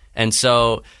 And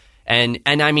so, and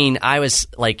I mean, I was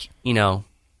like,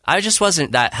 I just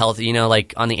wasn't that healthy,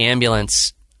 like on the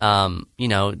ambulance,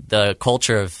 the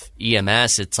culture of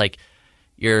EMS, it's like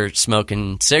you're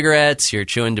smoking cigarettes, you're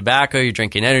chewing tobacco, you're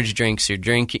drinking energy drinks, you're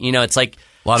drinking, it's like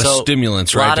a lot of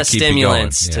stimulants, right? A lot of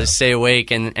stimulants to stay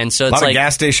awake. And so it's a lot like of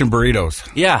gas station burritos.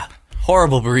 Yeah.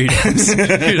 Horrible burritos,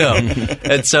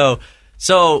 And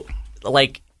so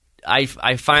like I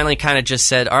finally kind of just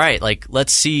said, all right, like,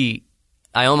 let's see.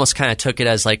 I almost kind of took it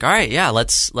as like, all right, yeah,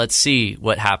 let's see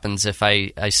what happens if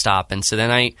I stop. And so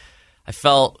then I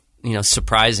felt,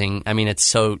 surprising. I mean, it's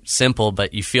so simple,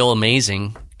 but you feel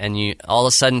amazing. And you all of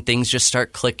a sudden things just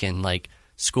start clicking. Like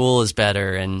school is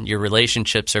better and your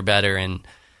relationships are better and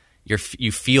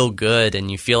you feel good and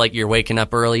you feel like you're waking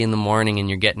up early in the morning and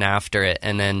you're getting after it.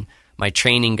 And then my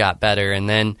training got better. And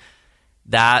then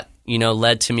that,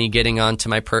 led to me getting onto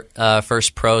my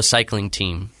first pro cycling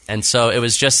team. And so it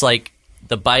was just like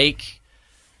the bike,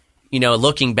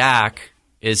 looking back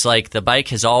is like the bike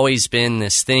has always been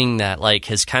this thing that like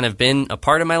has kind of been a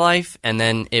part of my life. And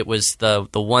then it was the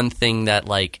one thing that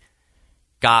like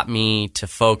got me to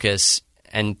focus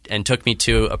and took me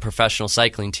to a professional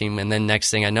cycling team. And then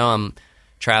next thing I know, I'm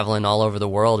traveling all over the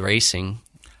world racing.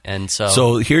 And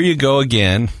so here you go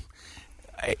again.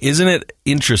 Isn't it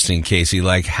interesting, Casey,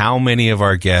 like how many of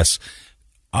our guests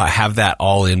have that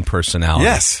all-in personality?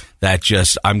 Yes. That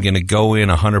just, I'm going to go in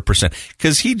 100%.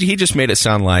 Because he just made it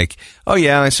sound like, oh,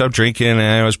 yeah, I stopped drinking and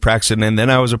I was practicing and then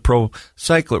I was a pro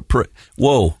cycler.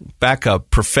 Whoa, back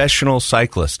up, professional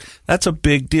cyclist. That's a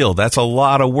big deal. That's a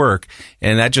lot of work.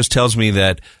 And that just tells me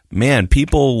that, man,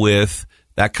 people with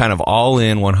that kind of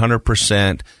all-in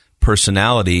 100%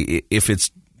 personality, if it's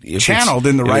channeled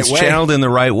in the right way. Channeled in the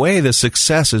right way, the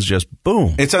success is just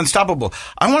boom. It's unstoppable.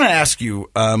 I want to ask you,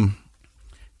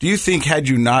 do you think had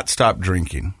you not stopped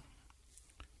drinking,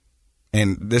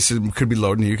 and this could be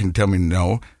loaded and you can tell me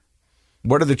no,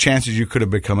 what are the chances you could have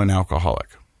become an alcoholic?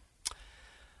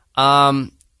 I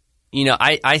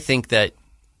think that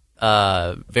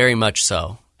very much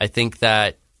so. I think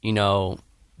that,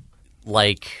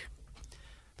 like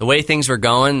the way things were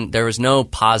going, there was no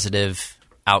positive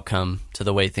outcome to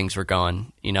the way things were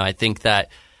going. I think that,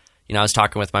 I was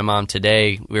talking with my mom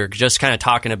today. We were just kind of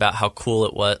talking about how cool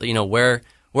it was,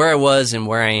 where I was and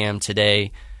where I am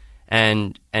today,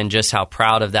 and just how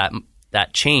proud of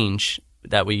that change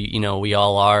that we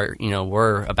all are,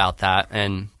 we're about that.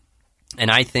 And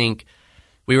I think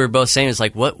we were both saying, it's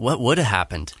like, what would have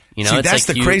happened? See, it's that's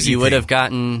like the crazy you thing. would have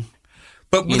gotten.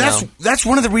 But that's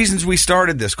one of the reasons we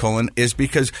started this, Colin, is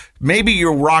because maybe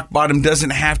your rock bottom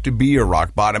doesn't have to be your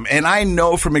rock bottom. And I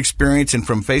know from experience and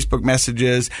from Facebook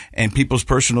messages and people's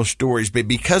personal stories, but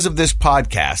because of this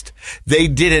podcast, they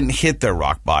didn't hit their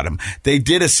rock bottom. They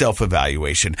did a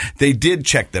self-evaluation. They did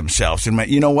check themselves and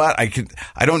you know what?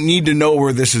 I don't need to know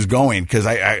where this is going because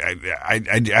I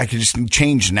can just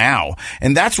change now.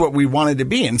 And that's what we wanted to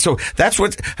be. And so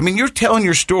you're telling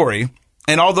your story,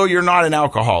 and although you're not an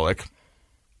alcoholic,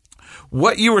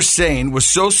 what you were saying was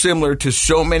so similar to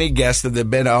so many guests that have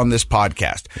been on this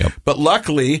podcast. Yep. But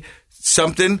luckily,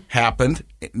 something happened,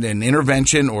 an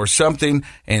intervention or something,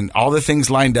 and all the things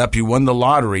lined up, you won the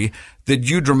lottery, that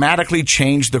you dramatically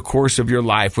changed the course of your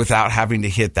life without having to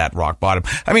hit that rock bottom.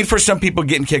 I mean, for some people,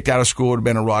 getting kicked out of school would have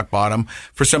been a rock bottom.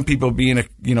 For some people, being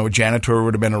a janitor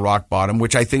would have been a rock bottom,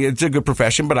 which I think it's a good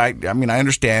profession, but I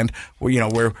understand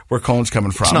where Colin's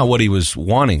coming from. It's not what he was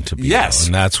wanting to be. Yes.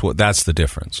 Though, and that's the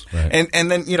difference. Right?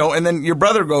 And then your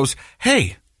brother goes,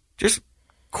 hey, just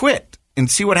quit and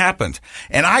see what happens.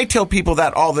 And I tell people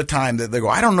that all the time, that they go,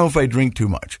 I don't know if I drink too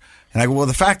much. And I go, well,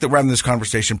 the fact that we're having this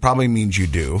conversation probably means you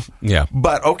do. Yeah.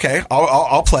 But okay,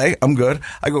 I'll play. I'm good.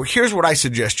 I go, here's what I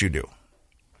suggest you do.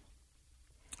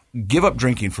 Give up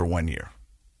drinking for 1 year.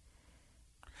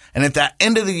 And at the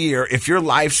end of the year, if your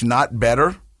life's not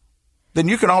better, then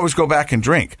you can always go back and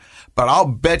drink. But I'll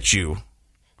bet you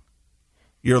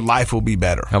your life will be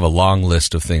better. Have a long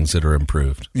list of things that are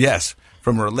improved. Yes.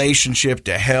 From relationship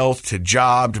to health to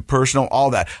job to personal, all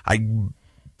that. I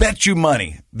bet you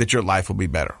money that your life will be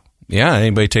better. Yeah.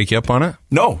 Anybody take you up on it?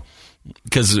 No.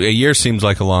 Because a year seems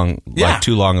like too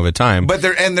long of a time. But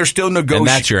they're still negotiating. And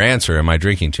that's your answer. Am I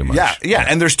drinking too much? Yeah.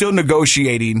 And they're still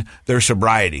negotiating their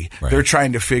sobriety. Right. They're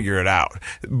trying to figure it out.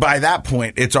 By that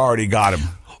point, it's already got them.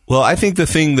 Well, I think the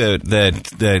thing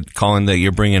that Colin, that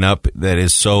you're bringing up that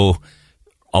is so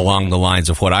along the lines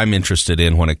of what I'm interested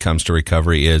in when it comes to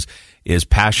recovery is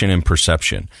passion and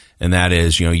perception. And that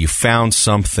is, you found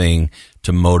something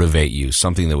to motivate you,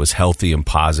 something that was healthy and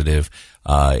positive.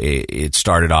 It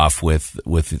started off with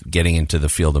getting into the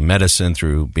field of medicine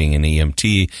through being an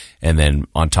EMT. And then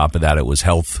on top of that, it was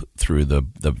health through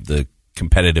the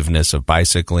competitiveness of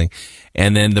bicycling.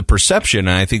 And then the perception,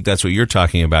 and I think that's what you're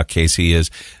talking about, Casey,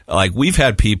 is like we've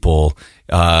had people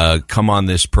come on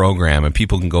this program, and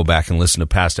people can go back and listen to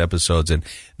past episodes, and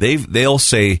they'll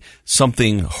say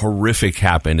something horrific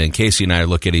happened, and Casey and I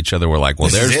look at each other, we're like, well,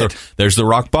 there's the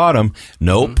rock bottom.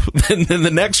 Nope. And then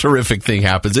the next horrific thing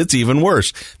happens. It's even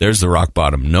worse. There's the rock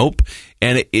bottom. Nope.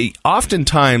 And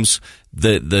oftentimes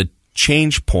the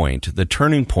change point, the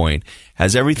turning point,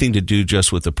 has everything to do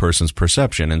just with the person's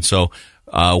perception. And so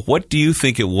what do you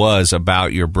think it was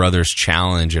about your brother's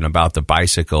challenge and about the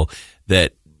bicycle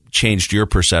that changed your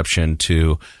perception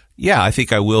to, I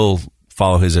think I will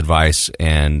follow his advice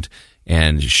and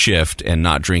shift and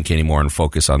not drink anymore and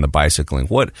focus on the bicycling?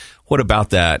 What about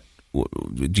that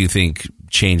do you think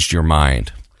changed your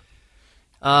mind?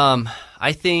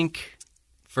 I think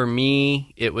for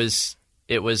me, it was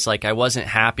like I wasn't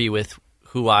happy with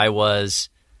who I was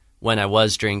when I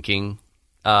was drinking.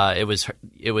 I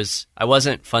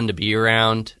wasn't fun to be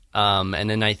around. And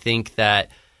then I think that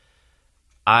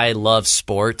I love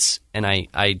sports, and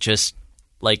I just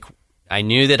I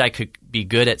knew that I could be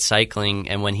good at cycling.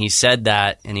 And when he said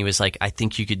that, and he was like, I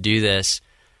think you could do this,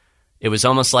 it was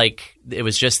almost like it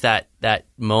was just that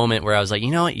moment where I was like, you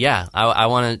know what? Yeah, I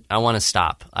want to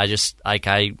stop.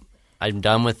 I'm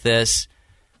done with this.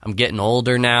 I'm getting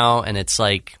older now, and it's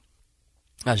like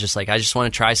I was just like, I just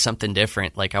want to try something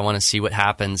different. Like, I want to see what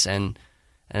happens, and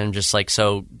I'm just like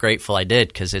so grateful I did,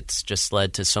 because it's just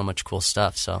led to so much cool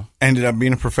stuff. So ended up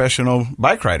being a professional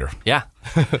bike rider. Yeah,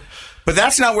 but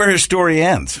that's not where his story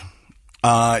ends.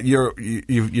 You're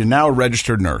now a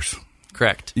registered nurse.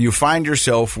 Correct. You find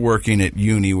yourself working at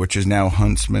UNI, which is now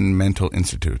Huntsman Mental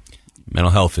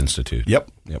Health Institute. Yep.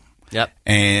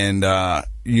 And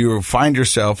you find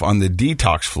yourself on the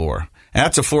detox floor. And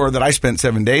that's a floor that I spent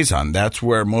 7 days on. That's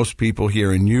where most people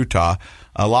here in Utah,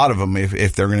 a lot of them,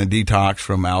 if they're going to detox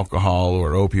from alcohol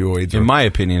or opioids. In my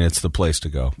opinion, it's the place to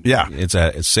go. Yeah. It's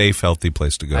a safe, healthy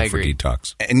place to go for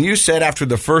detox. And you said after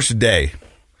the first day,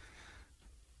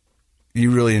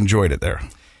 you really enjoyed it there.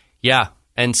 Yeah.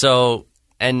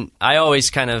 And I always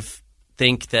kind of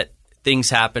think that things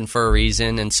happen for a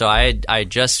reason. And so I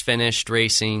just finished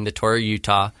racing the Tour of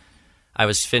Utah. I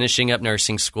was finishing up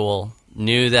nursing school,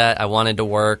 knew that I wanted to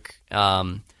work.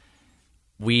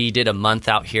 We did a month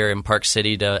out here in Park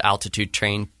City to altitude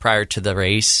train prior to the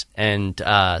race, and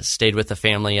stayed with the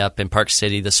family up in Park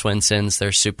City, the Swinsons.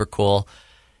 They're super cool.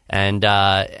 And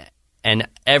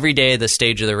every day of the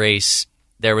stage of the race,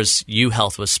 there was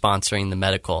UHealth was sponsoring the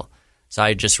medical. So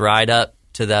I'd just ride up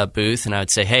to the booth and I would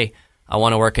say, hey, I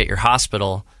want to work at your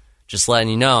hospital. Just letting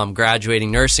you know I'm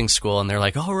graduating nursing school. And they're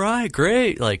like, all right,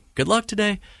 great. Like, good luck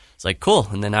today. It's like, cool.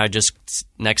 And then I just,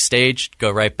 next stage, go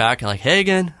right back and like, hey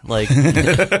again. Like,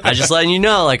 I just letting you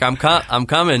know, like, I'm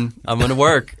coming. I'm going to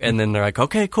work. And then they're like,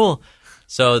 okay, cool.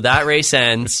 So that race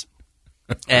ends,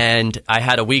 and I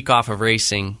had a week off of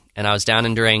racing, and I was down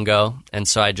in Durango. And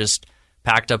so I just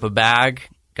packed up a bag,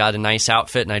 got a nice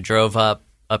outfit, and I drove up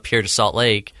here to Salt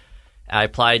Lake. I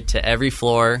applied to every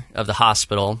floor of the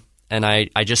hospital, and I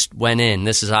just went in.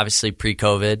 This is obviously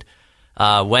pre-COVID.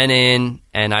 Went in,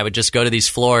 and I would just go to these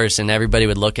floors, and everybody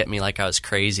would look at me like I was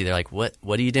crazy. They're like, what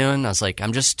are you doing? I was like,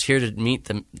 I'm just here to meet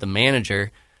the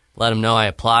manager, let them know I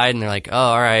applied. And they're like, oh,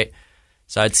 all right.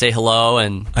 So I'd say hello.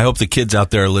 And I hope the kids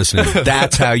out there are listening.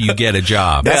 That's how you get a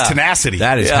job. That's tenacity.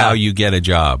 That is how you get a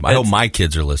job. I hope my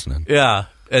kids are listening. Yeah.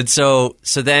 And so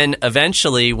then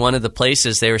eventually one of the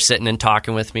places they were sitting and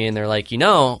talking with me, and they're like,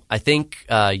 I think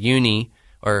UNI,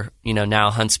 or,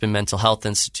 now Huntsman Mental Health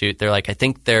Institute, they're like, I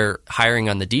think they're hiring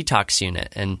on the detox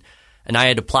unit. And I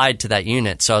had applied to that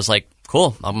unit. So I was like,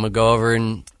 cool, I'm going to go over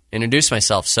and introduce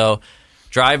myself. So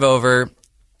drive over,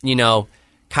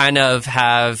 kind of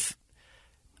have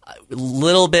a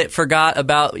little bit forgot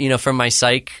about, from my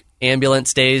psych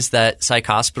ambulance days, that psych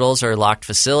hospitals are a locked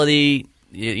facility.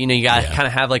 You got to kind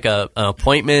of have like an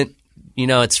appointment.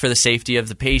 It's for the safety of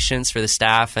the patients, for the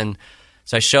staff. And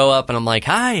so I show up and I'm like,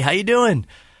 hi, how you doing?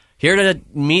 Here to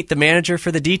meet the manager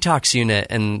for the detox unit.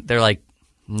 And they're like,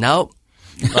 nope.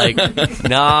 Like,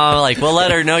 no, like, we'll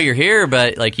let her know you're here,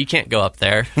 but like, you can't go up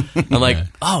there. I'm like,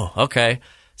 oh, okay.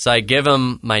 So I give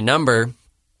them my number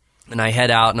and I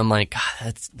head out and I'm like,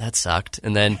 God, that sucked.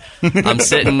 And then I'm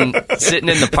sitting in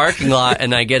the parking lot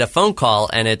and I get a phone call,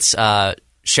 and it's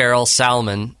Cheryl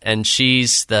Salmon, and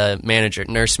she's the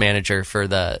nurse manager for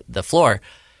the floor.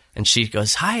 And she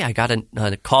goes, "Hi, I got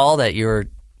a call that you were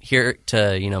here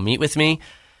to, meet with me."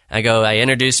 I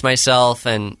introduced myself,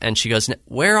 and she goes,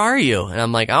 "Where are you?" And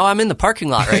I'm like, "Oh, I'm in the parking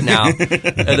lot right now."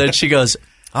 And then she goes,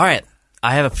 "All right,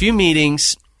 I have a few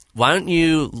meetings. Why don't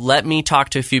you let me talk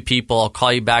to a few people? I'll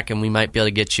call you back, and we might be able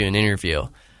to get you an interview."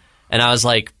 And I was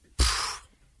like,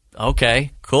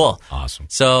 "Okay, cool. Awesome."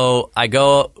 So I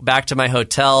go back to my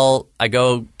hotel. I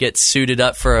go get suited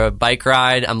up for a bike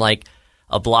ride. I'm like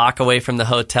a block away from the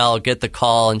hotel, get the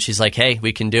call, and she's like, "Hey,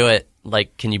 we can do it.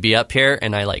 Like, can you be up here?"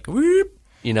 And I whoop,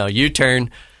 U-turn,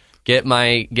 get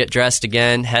dressed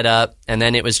again, head up. And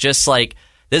then it was just like,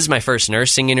 this is my first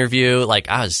nursing interview. Like,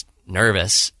 I was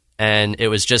nervous. And it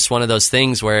was just one of those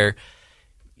things where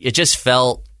it just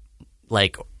felt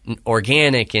like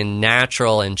organic and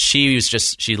natural. And she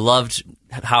loved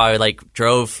how I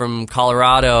drove from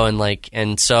Colorado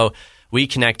and so we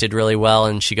connected really well.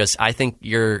 And she goes, "I think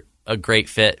you're a great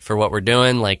fit for what we're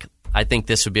doing. Like, I think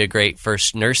this would be a great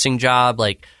first nursing job."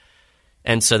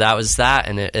 And so that was that.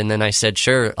 And then I said,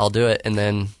 "Sure, I'll do it."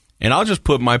 And I'll just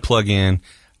put my plug in.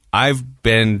 I've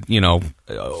been,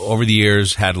 over the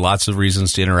years, had lots of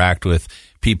reasons to interact with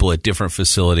people at different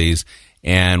facilities.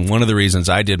 And one of the reasons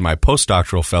I did my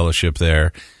postdoctoral fellowship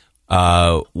there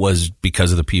was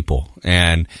because of the people.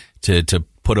 And to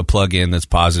put a plug in that's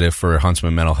positive for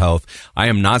Huntsman Mental Health, I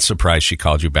am not surprised she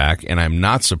called you back, and I'm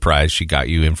not surprised she got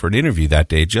you in for an interview that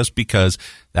day, just because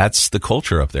that's the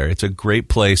culture up there. It's a great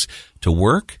place to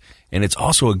work, and it's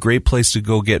also a great place to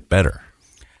go get better.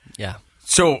 Yeah.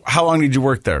 So how long did you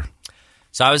work there?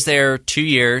 So I was there 2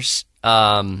 years,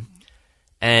 and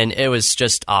it was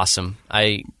just awesome.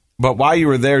 But while you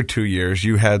were there 2 years,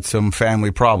 you had some family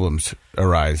problems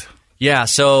arise. Yeah,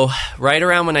 so right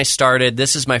around when I started,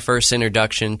 this is my first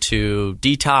introduction to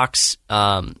detox,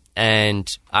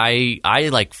 and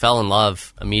I fell in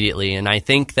love immediately. And I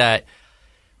think that,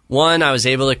 one, I was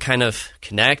able to kind of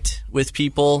connect with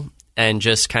people and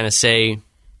just kind of say,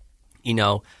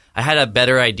 I had a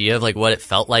better idea of what it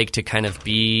felt like to kind of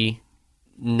be.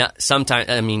 Sometimes,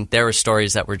 I mean, there were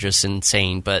stories that were just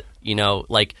insane, but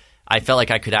I felt like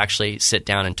I could actually sit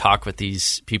down and talk with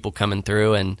these people coming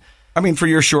through. And I mean, for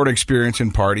your short experience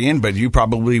in partying, but you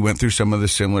probably went through some of the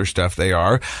similar stuff they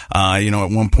are. At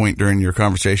one point during your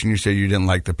conversation, you said you didn't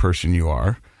like the person you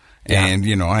are. Yeah.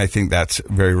 And, I think that's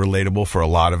very relatable for a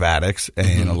lot of addicts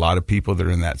and a lot of people that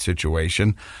are in that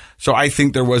situation. So I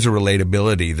think there was a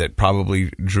relatability that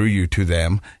probably drew you to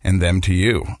them and them to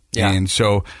you. Yeah. And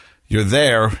so you're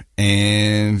there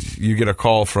and you get a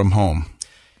call from home.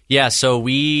 Yeah. So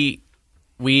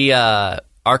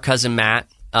our cousin Matt,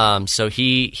 so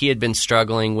he had been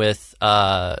struggling with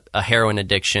a heroin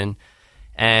addiction,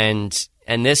 and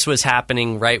this was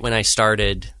happening right when I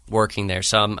started working there.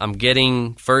 So I'm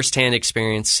getting firsthand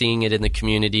experience, seeing it in the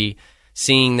community,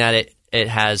 seeing that it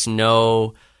has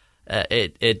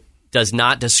it does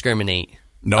not discriminate.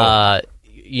 No.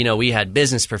 We had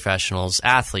business professionals,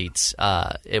 athletes.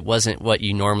 It wasn't what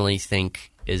you normally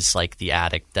think is the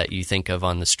addict that you think of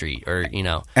on the street, or and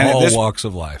all walks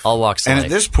of life. All walks of life. And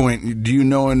at this point, do you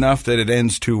know enough that it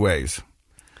ends two ways?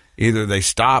 Either they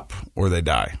stop or they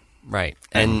die. Right.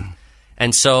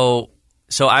 And so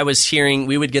I was hearing,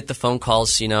 we would get the phone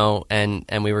calls, and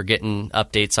we were getting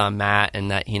updates on Matt,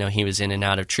 and that he was in and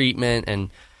out of treatment,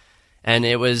 and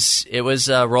it was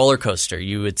a roller coaster.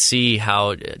 You would see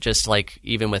how just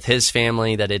even with his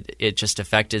family that it just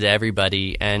affected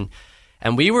everybody, and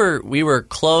we were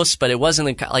close, but it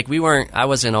wasn't I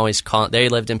wasn't always calling. They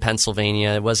lived in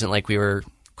Pennsylvania. It wasn't like we were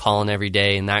calling every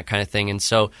day and that kind of thing. And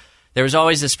so there was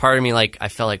always this part of me, I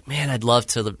felt like, man, I'd love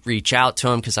to reach out to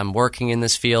him because I'm working in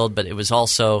this field, but it was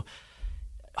also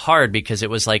hard because it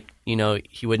was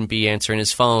he wouldn't be answering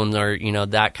his phone or,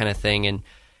 that kind of thing. And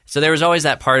so there was always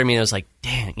that part of me that was like,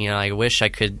 dang, I wish I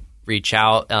could reach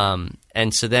out.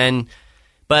 And so then,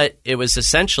 but it was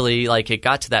essentially it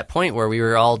got to that point where we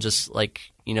were all just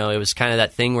it was kind of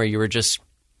that thing where you were just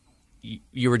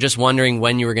wondering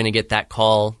when you were going to get that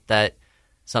call that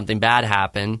something bad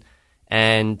happened.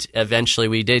 And eventually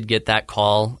we did get that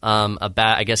call. A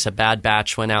bad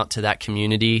batch went out to that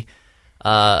community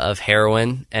of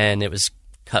heroin, and it was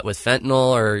cut with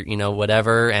fentanyl or,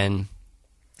 whatever. And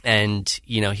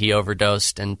he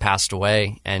overdosed and passed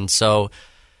away. And so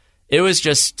it was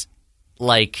just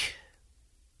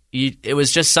it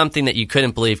was just something that you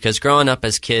couldn't believe, because growing up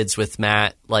as kids with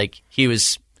Matt, he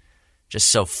was just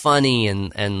so funny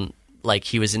and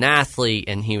he was an athlete,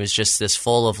 and he was just this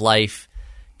full of life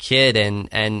kid,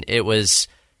 and it was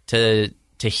to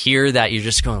hear that, you're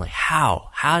just going how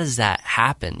does that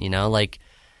happen,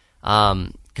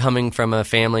 coming from a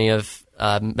family of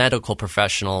medical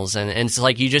professionals, and it's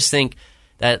like you just think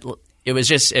that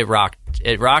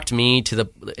it rocked me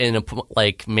in a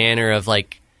like manner of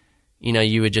like, you know,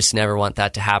 you would just never want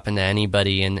that to happen to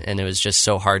anybody, and it was just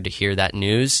so hard to hear that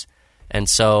news. And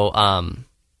so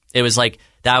it was like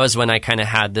that was when I kind of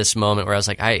had this moment where I was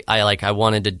like, I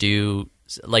wanted to do,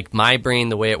 like, my brain,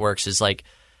 the way it works is like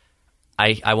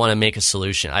I want to make a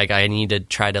solution. I need to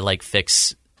try to like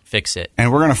fix it.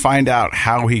 And we're going to find out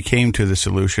how he came to the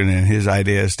solution and his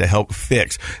ideas to help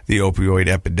fix the opioid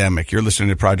epidemic. You're listening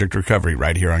to Project Recovery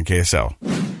right here on KSL.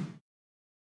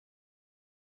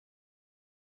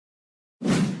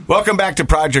 Welcome back to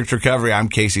Project Recovery. I'm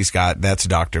Casey Scott. That's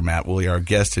Dr. Matt Woolley. Our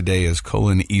guest today is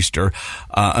Colin Easter.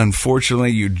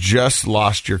 Unfortunately, you just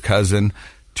lost your cousin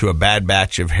to a bad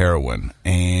batch of heroin.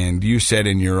 And you said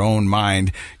in your own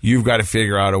mind, you've got to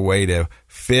figure out a way to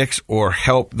fix or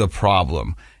help the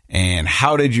problem. And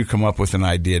how did you come up with an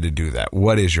idea to do that?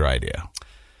 What is your idea?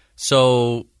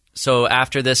 So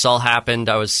after this all happened,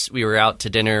 we were out to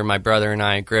dinner, my brother and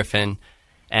I, Griffin,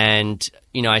 and,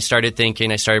 you know, I started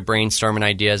brainstorming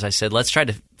ideas. I said, let's try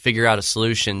to figure out a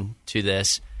solution to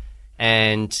this.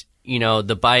 And, you know,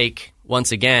 the bike,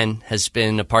 once again, has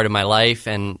been a part of my life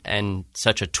and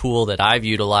such a tool that I've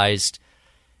utilized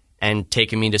and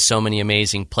taken me to so many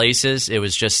amazing places. It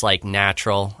was just like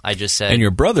natural. I just said... And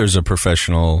your brother's a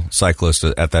professional cyclist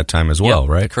at that time as well,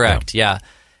 right? Correct, yeah.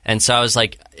 And so I was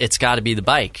like, it's got to be the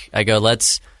bike. I go,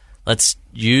 let's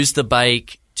use the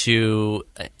bike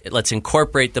let's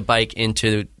incorporate the bike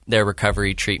into their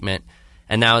recovery treatment.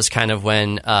 And that was kind of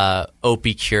when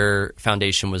OpiCure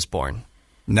Foundation was born.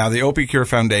 Now, the OpiCure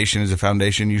Foundation is a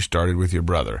foundation you started with your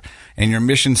brother. And your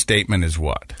mission statement is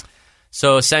what?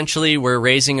 So essentially, we're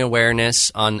raising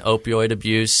awareness on opioid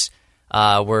abuse.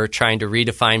 We're trying to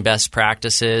redefine best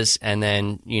practices and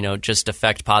then, you know, just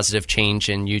affect positive change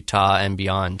in Utah and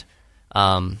beyond.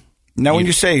 Now, when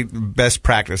you say best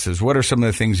practices, what are some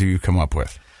of the things that you come up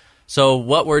with? So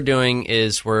what we're doing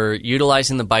is we're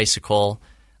utilizing the bicycle.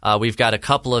 We've got a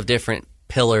couple of different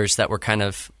pillars that we're kind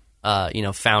of,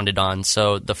 founded on.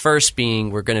 So the first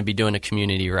being we're going to be doing a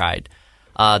community ride.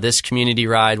 This community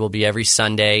ride will be every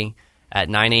Sunday at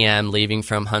 9 a.m., leaving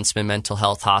from Huntsman Mental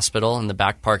Health Hospital in the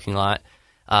back parking lot.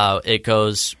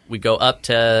 We go up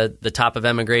to the top of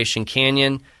Emigration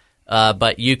Canyon,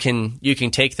 but you can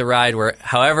take the ride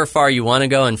however far you want to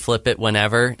go and flip it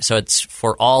whenever. So it's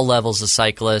for all levels of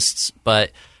cyclists,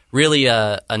 but really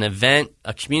a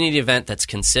community event that's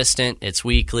consistent. It's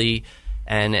weekly,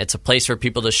 and it's a place for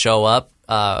people to show up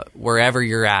wherever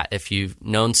you're at. If you've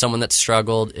known someone that's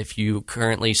struggled, if you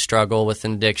currently struggle with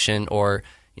an addiction, or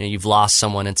you've lost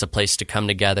someone, it's a place to come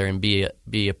together and be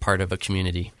a part of a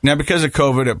community. Now, because of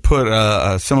COVID, it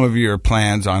put some of your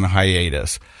plans on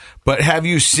hiatus. But have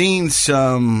you seen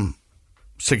some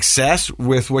success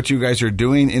with what you guys are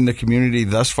doing in the community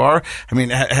thus far? I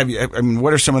mean,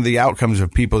 what are some of the outcomes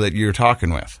of people that you're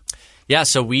talking with? Yeah,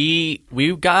 so we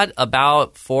got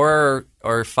about 4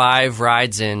 or 5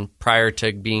 rides in prior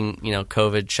to being,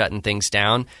 COVID shutting things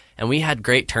down, and we had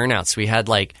great turnouts. We had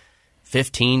like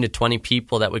 15 to 20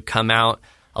 people that would come out.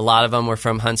 A lot of them were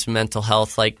from Huntsman Mental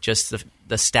Health, like just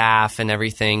the staff and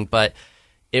everything. But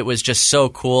it was just so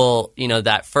cool,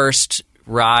 that first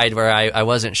ride where I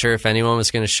wasn't sure if anyone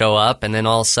was going to show up, and then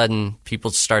all of a sudden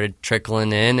people started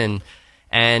trickling in,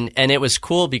 and it was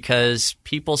cool because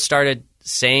people started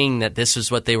saying that this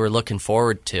was what they were looking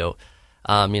forward to.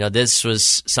 This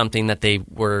was something that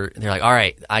they're like, all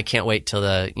right, I can't wait till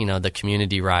the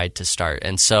community ride to start.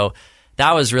 And so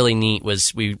that was really neat.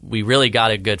 Was we really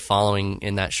got a good following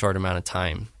in that short amount of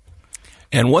time.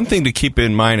 And one thing to keep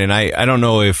in mind, and I don't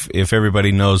know if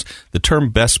everybody knows, the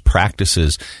term best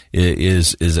practices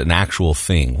is an actual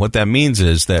thing. What that means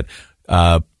is that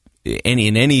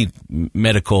in any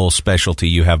medical specialty,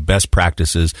 you have best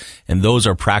practices, and those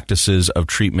are practices of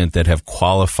treatment that have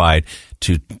qualified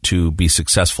to be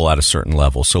successful at a certain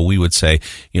level. So we would say,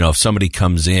 if somebody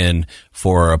comes in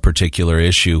for a particular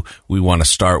issue, we want to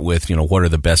start with, what are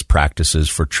the best practices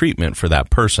for treatment for that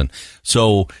person.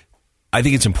 So I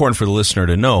think it's important for the listener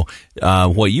to know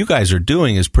what you guys are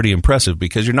doing is pretty impressive,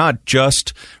 because you're not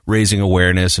just raising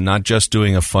awareness and not just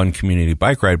doing a fun community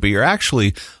bike ride, but you're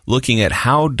actually looking at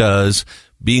how does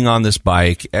being on this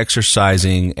bike,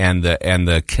 exercising, and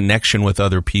the connection with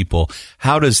other people,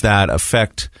 how does that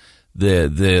affect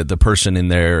the person in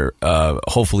their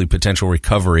hopefully potential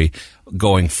recovery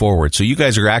going forward. So you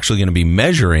guys are actually going to be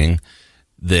measuring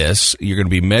this. You're going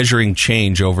to be measuring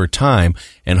change over time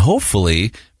and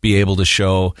hopefully be able to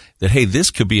show that, hey, this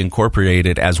could be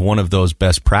incorporated as one of those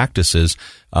best practices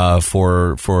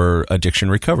for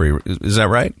addiction recovery. Is that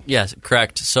right? Yes,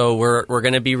 correct. So we're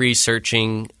going to be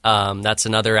researching. That's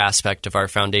another aspect of our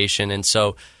foundation. And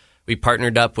so we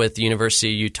partnered up with the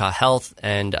University of Utah Health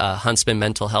and Huntsman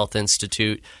Mental Health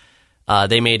Institute.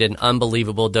 They made an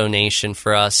unbelievable donation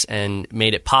for us and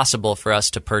made it possible for us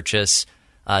to purchase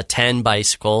 10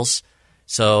 bicycles.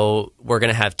 So we're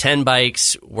going to have 10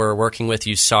 bikes. We're working with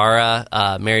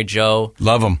USARA, Mary Jo.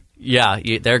 Love them. Yeah,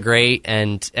 they're great.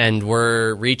 And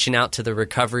we're reaching out to the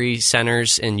recovery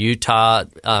centers in Utah,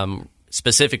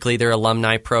 specifically their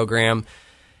alumni program,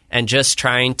 and just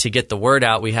trying to get the word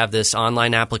out. We have this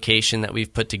online application that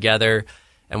we've put together,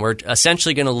 and we're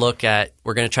essentially going to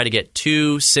we're going to try to get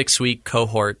 2 6-week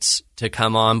cohorts to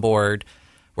come on board.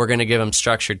 We're going to give them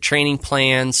structured training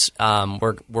plans.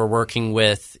 We're working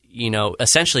with,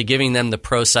 essentially giving them the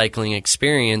pro cycling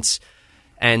experience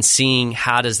and seeing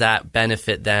how does that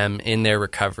benefit them in their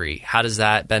recovery? How does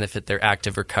that benefit their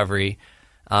active recovery?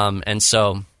 And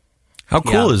so... How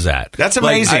cool is that? That's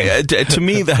amazing. To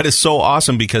me, that is so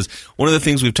awesome because one of the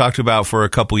things we've talked about for a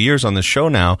couple years on the show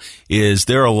now is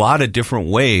there are a lot of different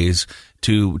ways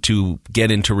to get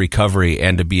into recovery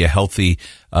and to be a healthy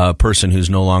person who's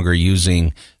no longer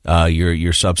using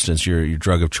your substance, your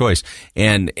drug of choice.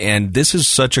 And this is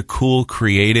such a cool,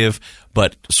 creative,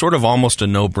 but sort of almost a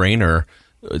no-brainer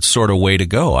sort of way to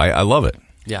go. I love it.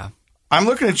 Yeah. I'm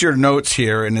looking at your notes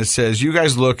here, and it says you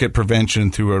guys look at prevention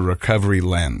through a recovery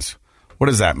lens. What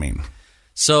does that mean?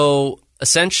 So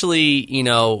essentially,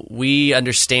 we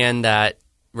understand that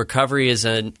recovery is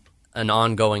an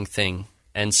ongoing thing.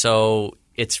 And so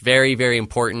it's very, very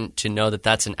important to know that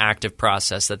that's an active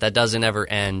process, that doesn't ever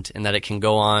end and that it can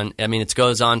go on. I mean, it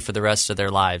goes on for the rest of their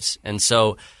lives. And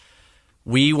so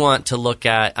we want to look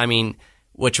at,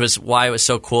 which was why it was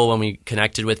so cool when we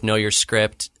connected with Know Your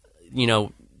Script,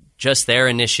 just their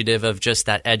initiative of just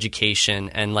that education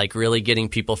and like really getting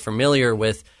people familiar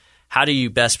with how do you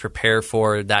best prepare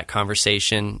for that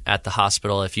conversation at the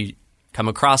hospital if you come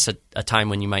across a time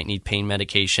when you might need pain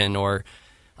medication or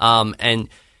and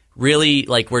really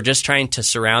like we're just trying to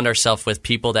surround ourselves with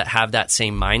people that have that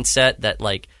same mindset that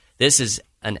like this is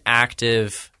an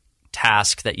active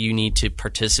task that you need to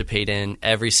participate in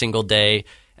every single day,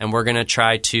 and we're going to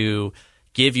try to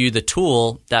give you the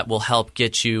tool that will help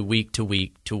get you week to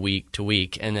week to week to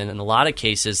week. And then in a lot of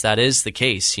cases that is the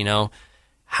case,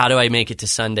 how do I make it to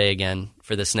Sunday again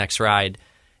for this next ride?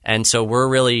 And so we're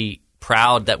really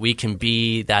proud that we can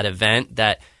be that event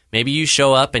that maybe you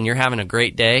show up and you're having a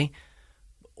great day,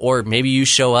 or maybe you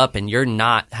show up and you're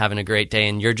not having a great day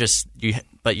and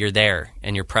but you're there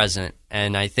and you're present.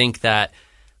 And I think that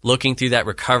looking through that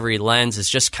recovery lens is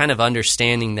just kind of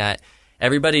understanding that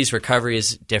everybody's recovery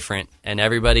is different and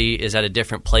everybody is at a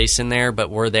different place in there, but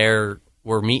we're there,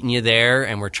 we're meeting you there,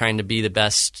 and we're trying to be the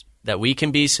best that we can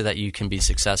be so that you can be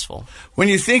successful. When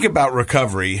you think about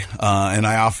recovery, and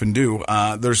I often do,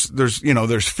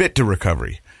 there's fit to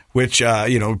recovery, which,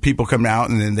 people come out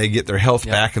and then they get their health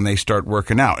back and they start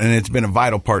working out. And it's been a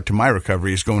vital part to my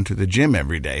recovery is going to the gym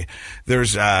every day.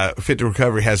 There's Fit to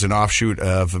Recovery has an offshoot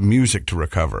of Music to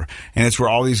Recover. And it's where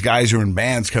all these guys who are in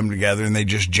bands come together and they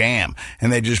just jam and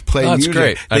they just play music. That's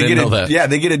great. I didn't know that. Yeah,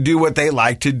 they get to do what they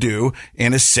like to do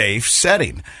in a safe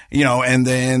setting. And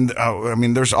then,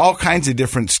 there's all kinds of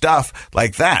different stuff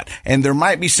like that. And there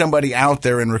might be somebody out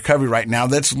there in recovery right now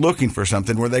that's looking for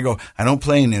something where they go, I don't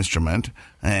play an instrument.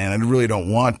 And I really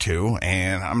don't want to.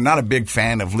 And I'm not a big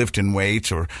fan of lifting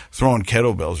weights or throwing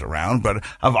kettlebells around, but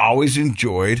I've always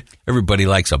enjoyed. Everybody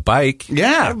likes a bike.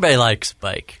 Yeah. Everybody likes a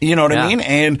bike. You know what I mean?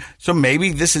 And so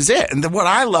maybe this is it. And what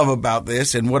I love about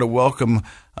this and what a welcome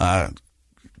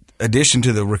addition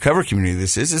to the recovery community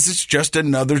this is it's just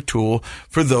another tool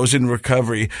for those in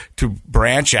recovery to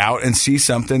branch out and see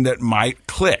something that might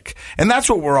click. And that's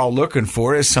what we're all looking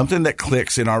for is something that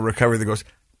clicks in our recovery that goes,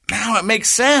 now it makes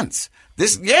sense.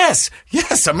 Yes,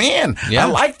 I'm in. Yeah. I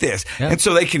like this. Yeah. And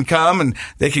so they can come and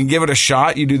they can give it a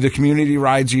shot. You do the community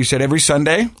rides, you said, every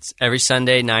Sunday? It's every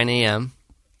Sunday, 9 a.m.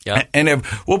 Yep. And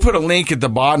we'll put a link at the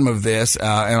bottom of this in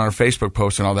our Facebook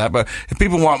post and all that. But if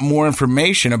people want more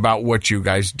information about what you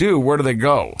guys do, where do they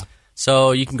go? So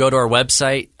you can go to our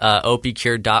website,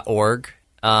 opcure.org.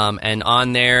 And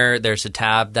on there's a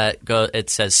tab it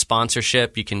says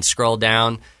sponsorship. You can scroll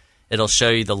down. It'll show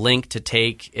you the link to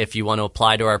take if you want to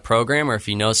apply to our program or if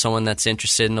you know someone that's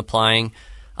interested in applying.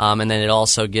 And then it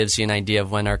also gives you an idea of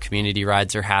when our community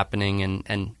rides are happening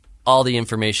and all the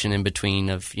information in between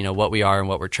of what we are and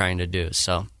what we're trying to do.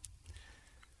 So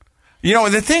You know,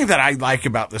 the thing that I like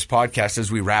about this podcast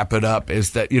as we wrap it up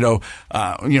is that,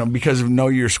 because of Know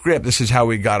Your Script, this is how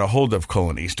we got a hold of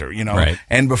Colin Easter, Right.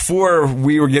 And before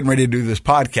we were getting ready to do this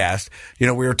podcast, we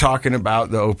were talking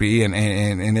about the Opie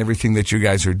and everything that you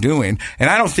guys are doing. And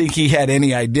I don't think he had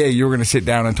any idea you were going to sit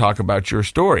down and talk about your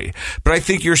story. But I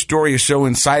think your story is so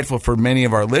insightful for many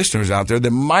of our listeners out there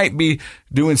that might be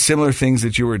doing similar things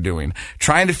that you were doing,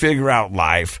 trying to figure out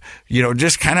life,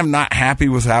 just kind of not happy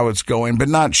with how it's going, but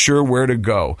not sure where to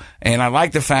go. And I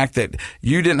like the fact that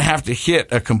you didn't have to hit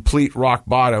a complete rock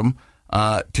bottom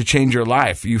to change your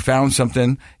life. You found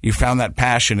something, you found that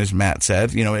passion, as Matt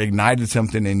said, ignited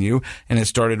something in you, and it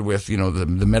started with,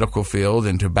 the medical field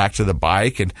and back to the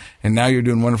bike, and now you're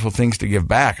doing wonderful things to give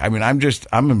back. I mean,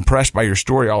 I'm impressed by your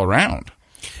story all around.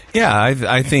 Yeah,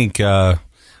 I think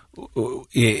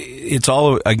it's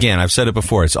all, again, I've said it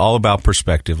before, it's all about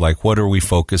perspective. Like, what are we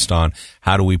focused on?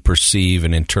 How do we perceive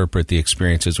and interpret the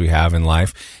experiences we have in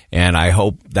life? And I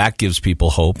hope that gives people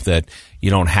hope that you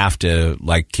don't have to,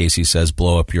 like Casey says,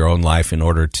 blow up your own life in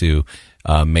order to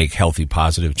make healthy,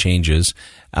 positive changes.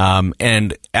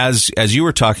 And as you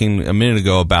were talking a minute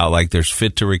ago about, like, there's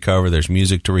Fit to Recover, there's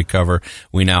Music to Recover,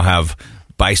 we now have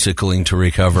bicycling to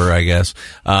recover, I guess.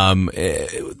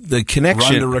 The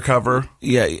connection. Run to recover.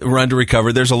 Yeah, Run to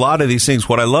Recover. There's a lot of these things.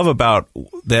 What I love about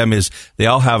them is they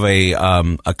all have a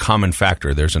common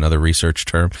factor. There's another research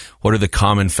term. What are the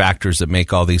common factors that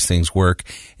make all these things work?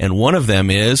 And one of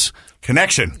them is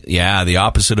connection. Yeah, the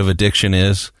opposite of addiction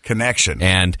is connection.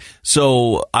 And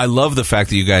so I love the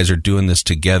fact that you guys are doing this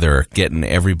together, getting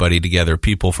everybody together,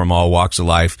 people from all walks of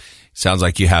life. Sounds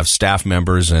like you have staff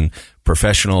members and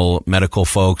professional medical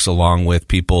folks, along with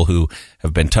people who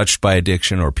have been touched by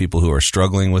addiction or people who are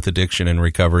struggling with addiction and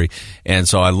recovery. And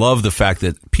so I love the fact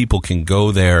that people can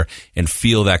go there and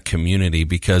feel that community,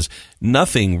 because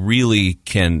nothing really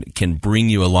can bring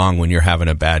you along when you're having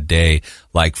a bad day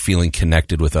like feeling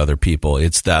connected with other people.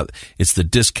 It's the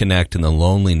disconnect and the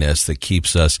loneliness that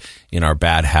keeps us in our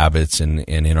bad habits and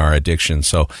in our addiction.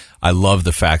 So I love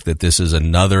the fact that this is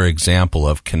another example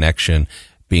of connection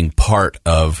being part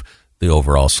of the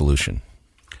overall solution.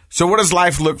 So what does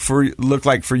life look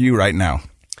like for you right now?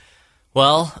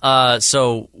 Well,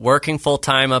 so working full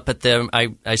time up at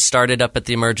I started up at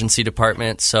the emergency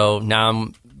department. So now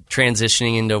I'm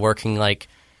transitioning into working like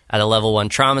at a level 1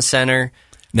 trauma center.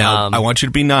 Now I want you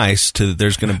to be nice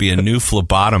there's going to be a new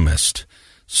phlebotomist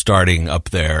starting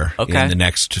up there in the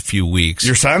next few weeks.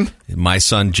 Your son? My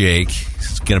son, Jake,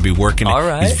 is going to be working. All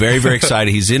right. He's very, very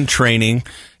excited. He's in training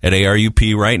at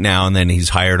ARUP right now, and then he's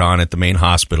hired on at the main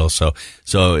hospital. So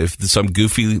if some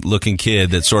goofy looking kid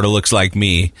that sort of looks like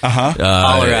me,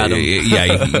 holler at him.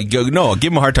 You give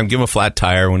him a hard time, give him a flat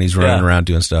tire when he's running around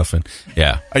doing stuff. And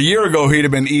a year ago he'd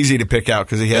have been easy to pick out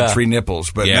because he had 3 nipples,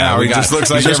 but now he just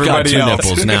looks like everybody else.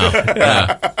 Nipples now.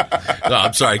 No,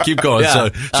 I'm sorry. Keep going. Yeah.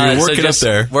 So you're working up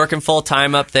there, working full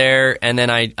time up there, and then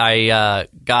I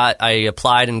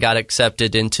applied and got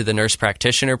accepted into the nurse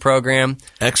practitioner program.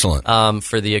 Excellent.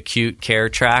 For the acute care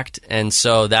tract, and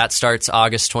so that starts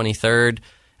August 23rd,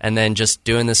 and then just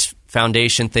doing this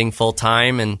foundation thing full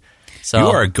time. And so you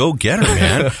are a go-getter,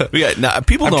 man.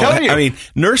 People don't. I mean,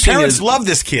 nursing. Parents love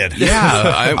this kid.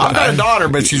 Yeah, I've got a daughter,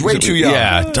 but she's way too young.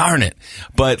 Yeah, darn it.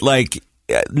 But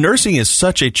nursing is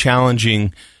such a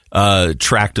challenging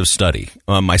tract of study.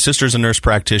 My sister's a nurse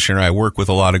practitioner. I work with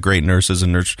a lot of great nurses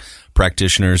and nurse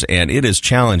practitioners, and it is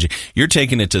challenging. You're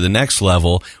taking it to the next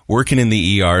level, working in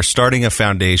the ER, starting a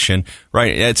foundation.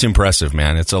 Right? It's impressive,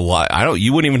 man. It's a lot.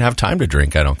 You wouldn't even have time to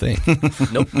drink, I don't think.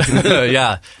 Nope.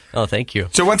 Yeah. Oh, thank you.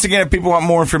 So once again, if people want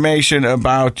more information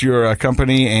about your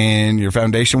company and your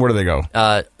foundation, where do they go?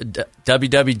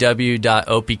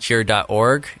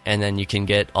 www.opicure.org, and then you can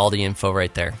get all the info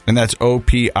right there. And that's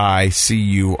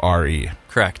OPICURE.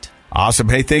 Correct. Awesome.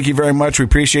 Hey, thank you very much. We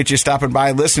appreciate you stopping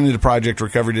by, listening to Project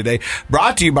Recovery today.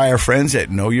 Brought to you by our friends at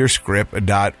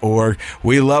KnowYourScript.org.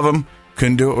 We love them.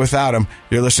 Couldn't do it without them.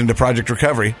 You're listening to Project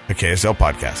Recovery, a KSL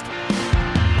podcast.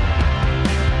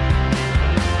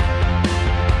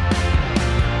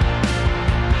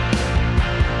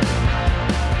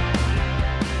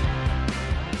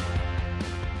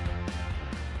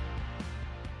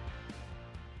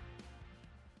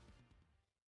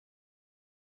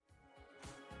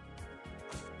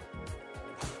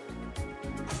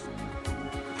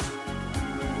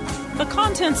 The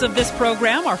contents of this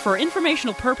program are for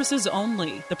informational purposes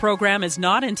only. The program is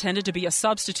not intended to be a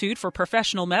substitute for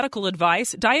professional medical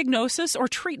advice, diagnosis, or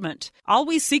treatment.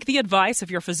 Always seek the advice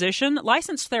of your physician,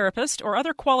 licensed therapist, or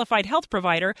other qualified health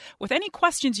provider with any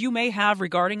questions you may have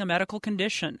regarding a medical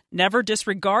condition. Never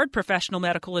disregard professional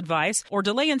medical advice or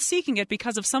delay in seeking it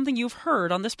because of something you've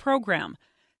heard on this program.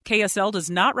 KSL does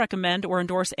not recommend or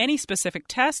endorse any specific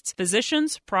tests,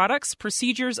 physicians, products,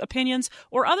 procedures, opinions,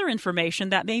 or other information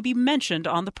that may be mentioned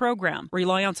on the program.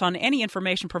 Reliance on any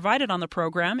information provided on the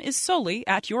program is solely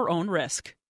at your own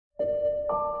risk.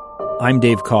 I'm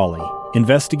Dave Cawley,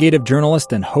 investigative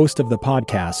journalist and host of the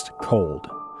podcast Cold.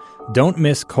 Don't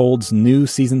miss Cold's new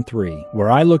Season 3, where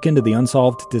I look into the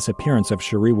unsolved disappearance of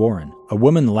Cherie Warren, a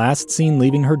woman last seen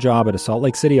leaving her job at a Salt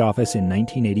Lake City office in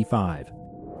 1985.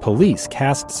 Police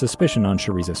cast suspicion on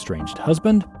Cherie's estranged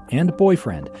husband and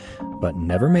boyfriend, but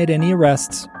never made any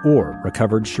arrests or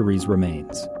recovered Cherie's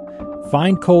remains.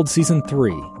 Find Cold Season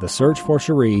 3, The Search for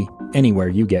Cherie, anywhere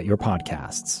you get your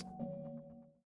podcasts.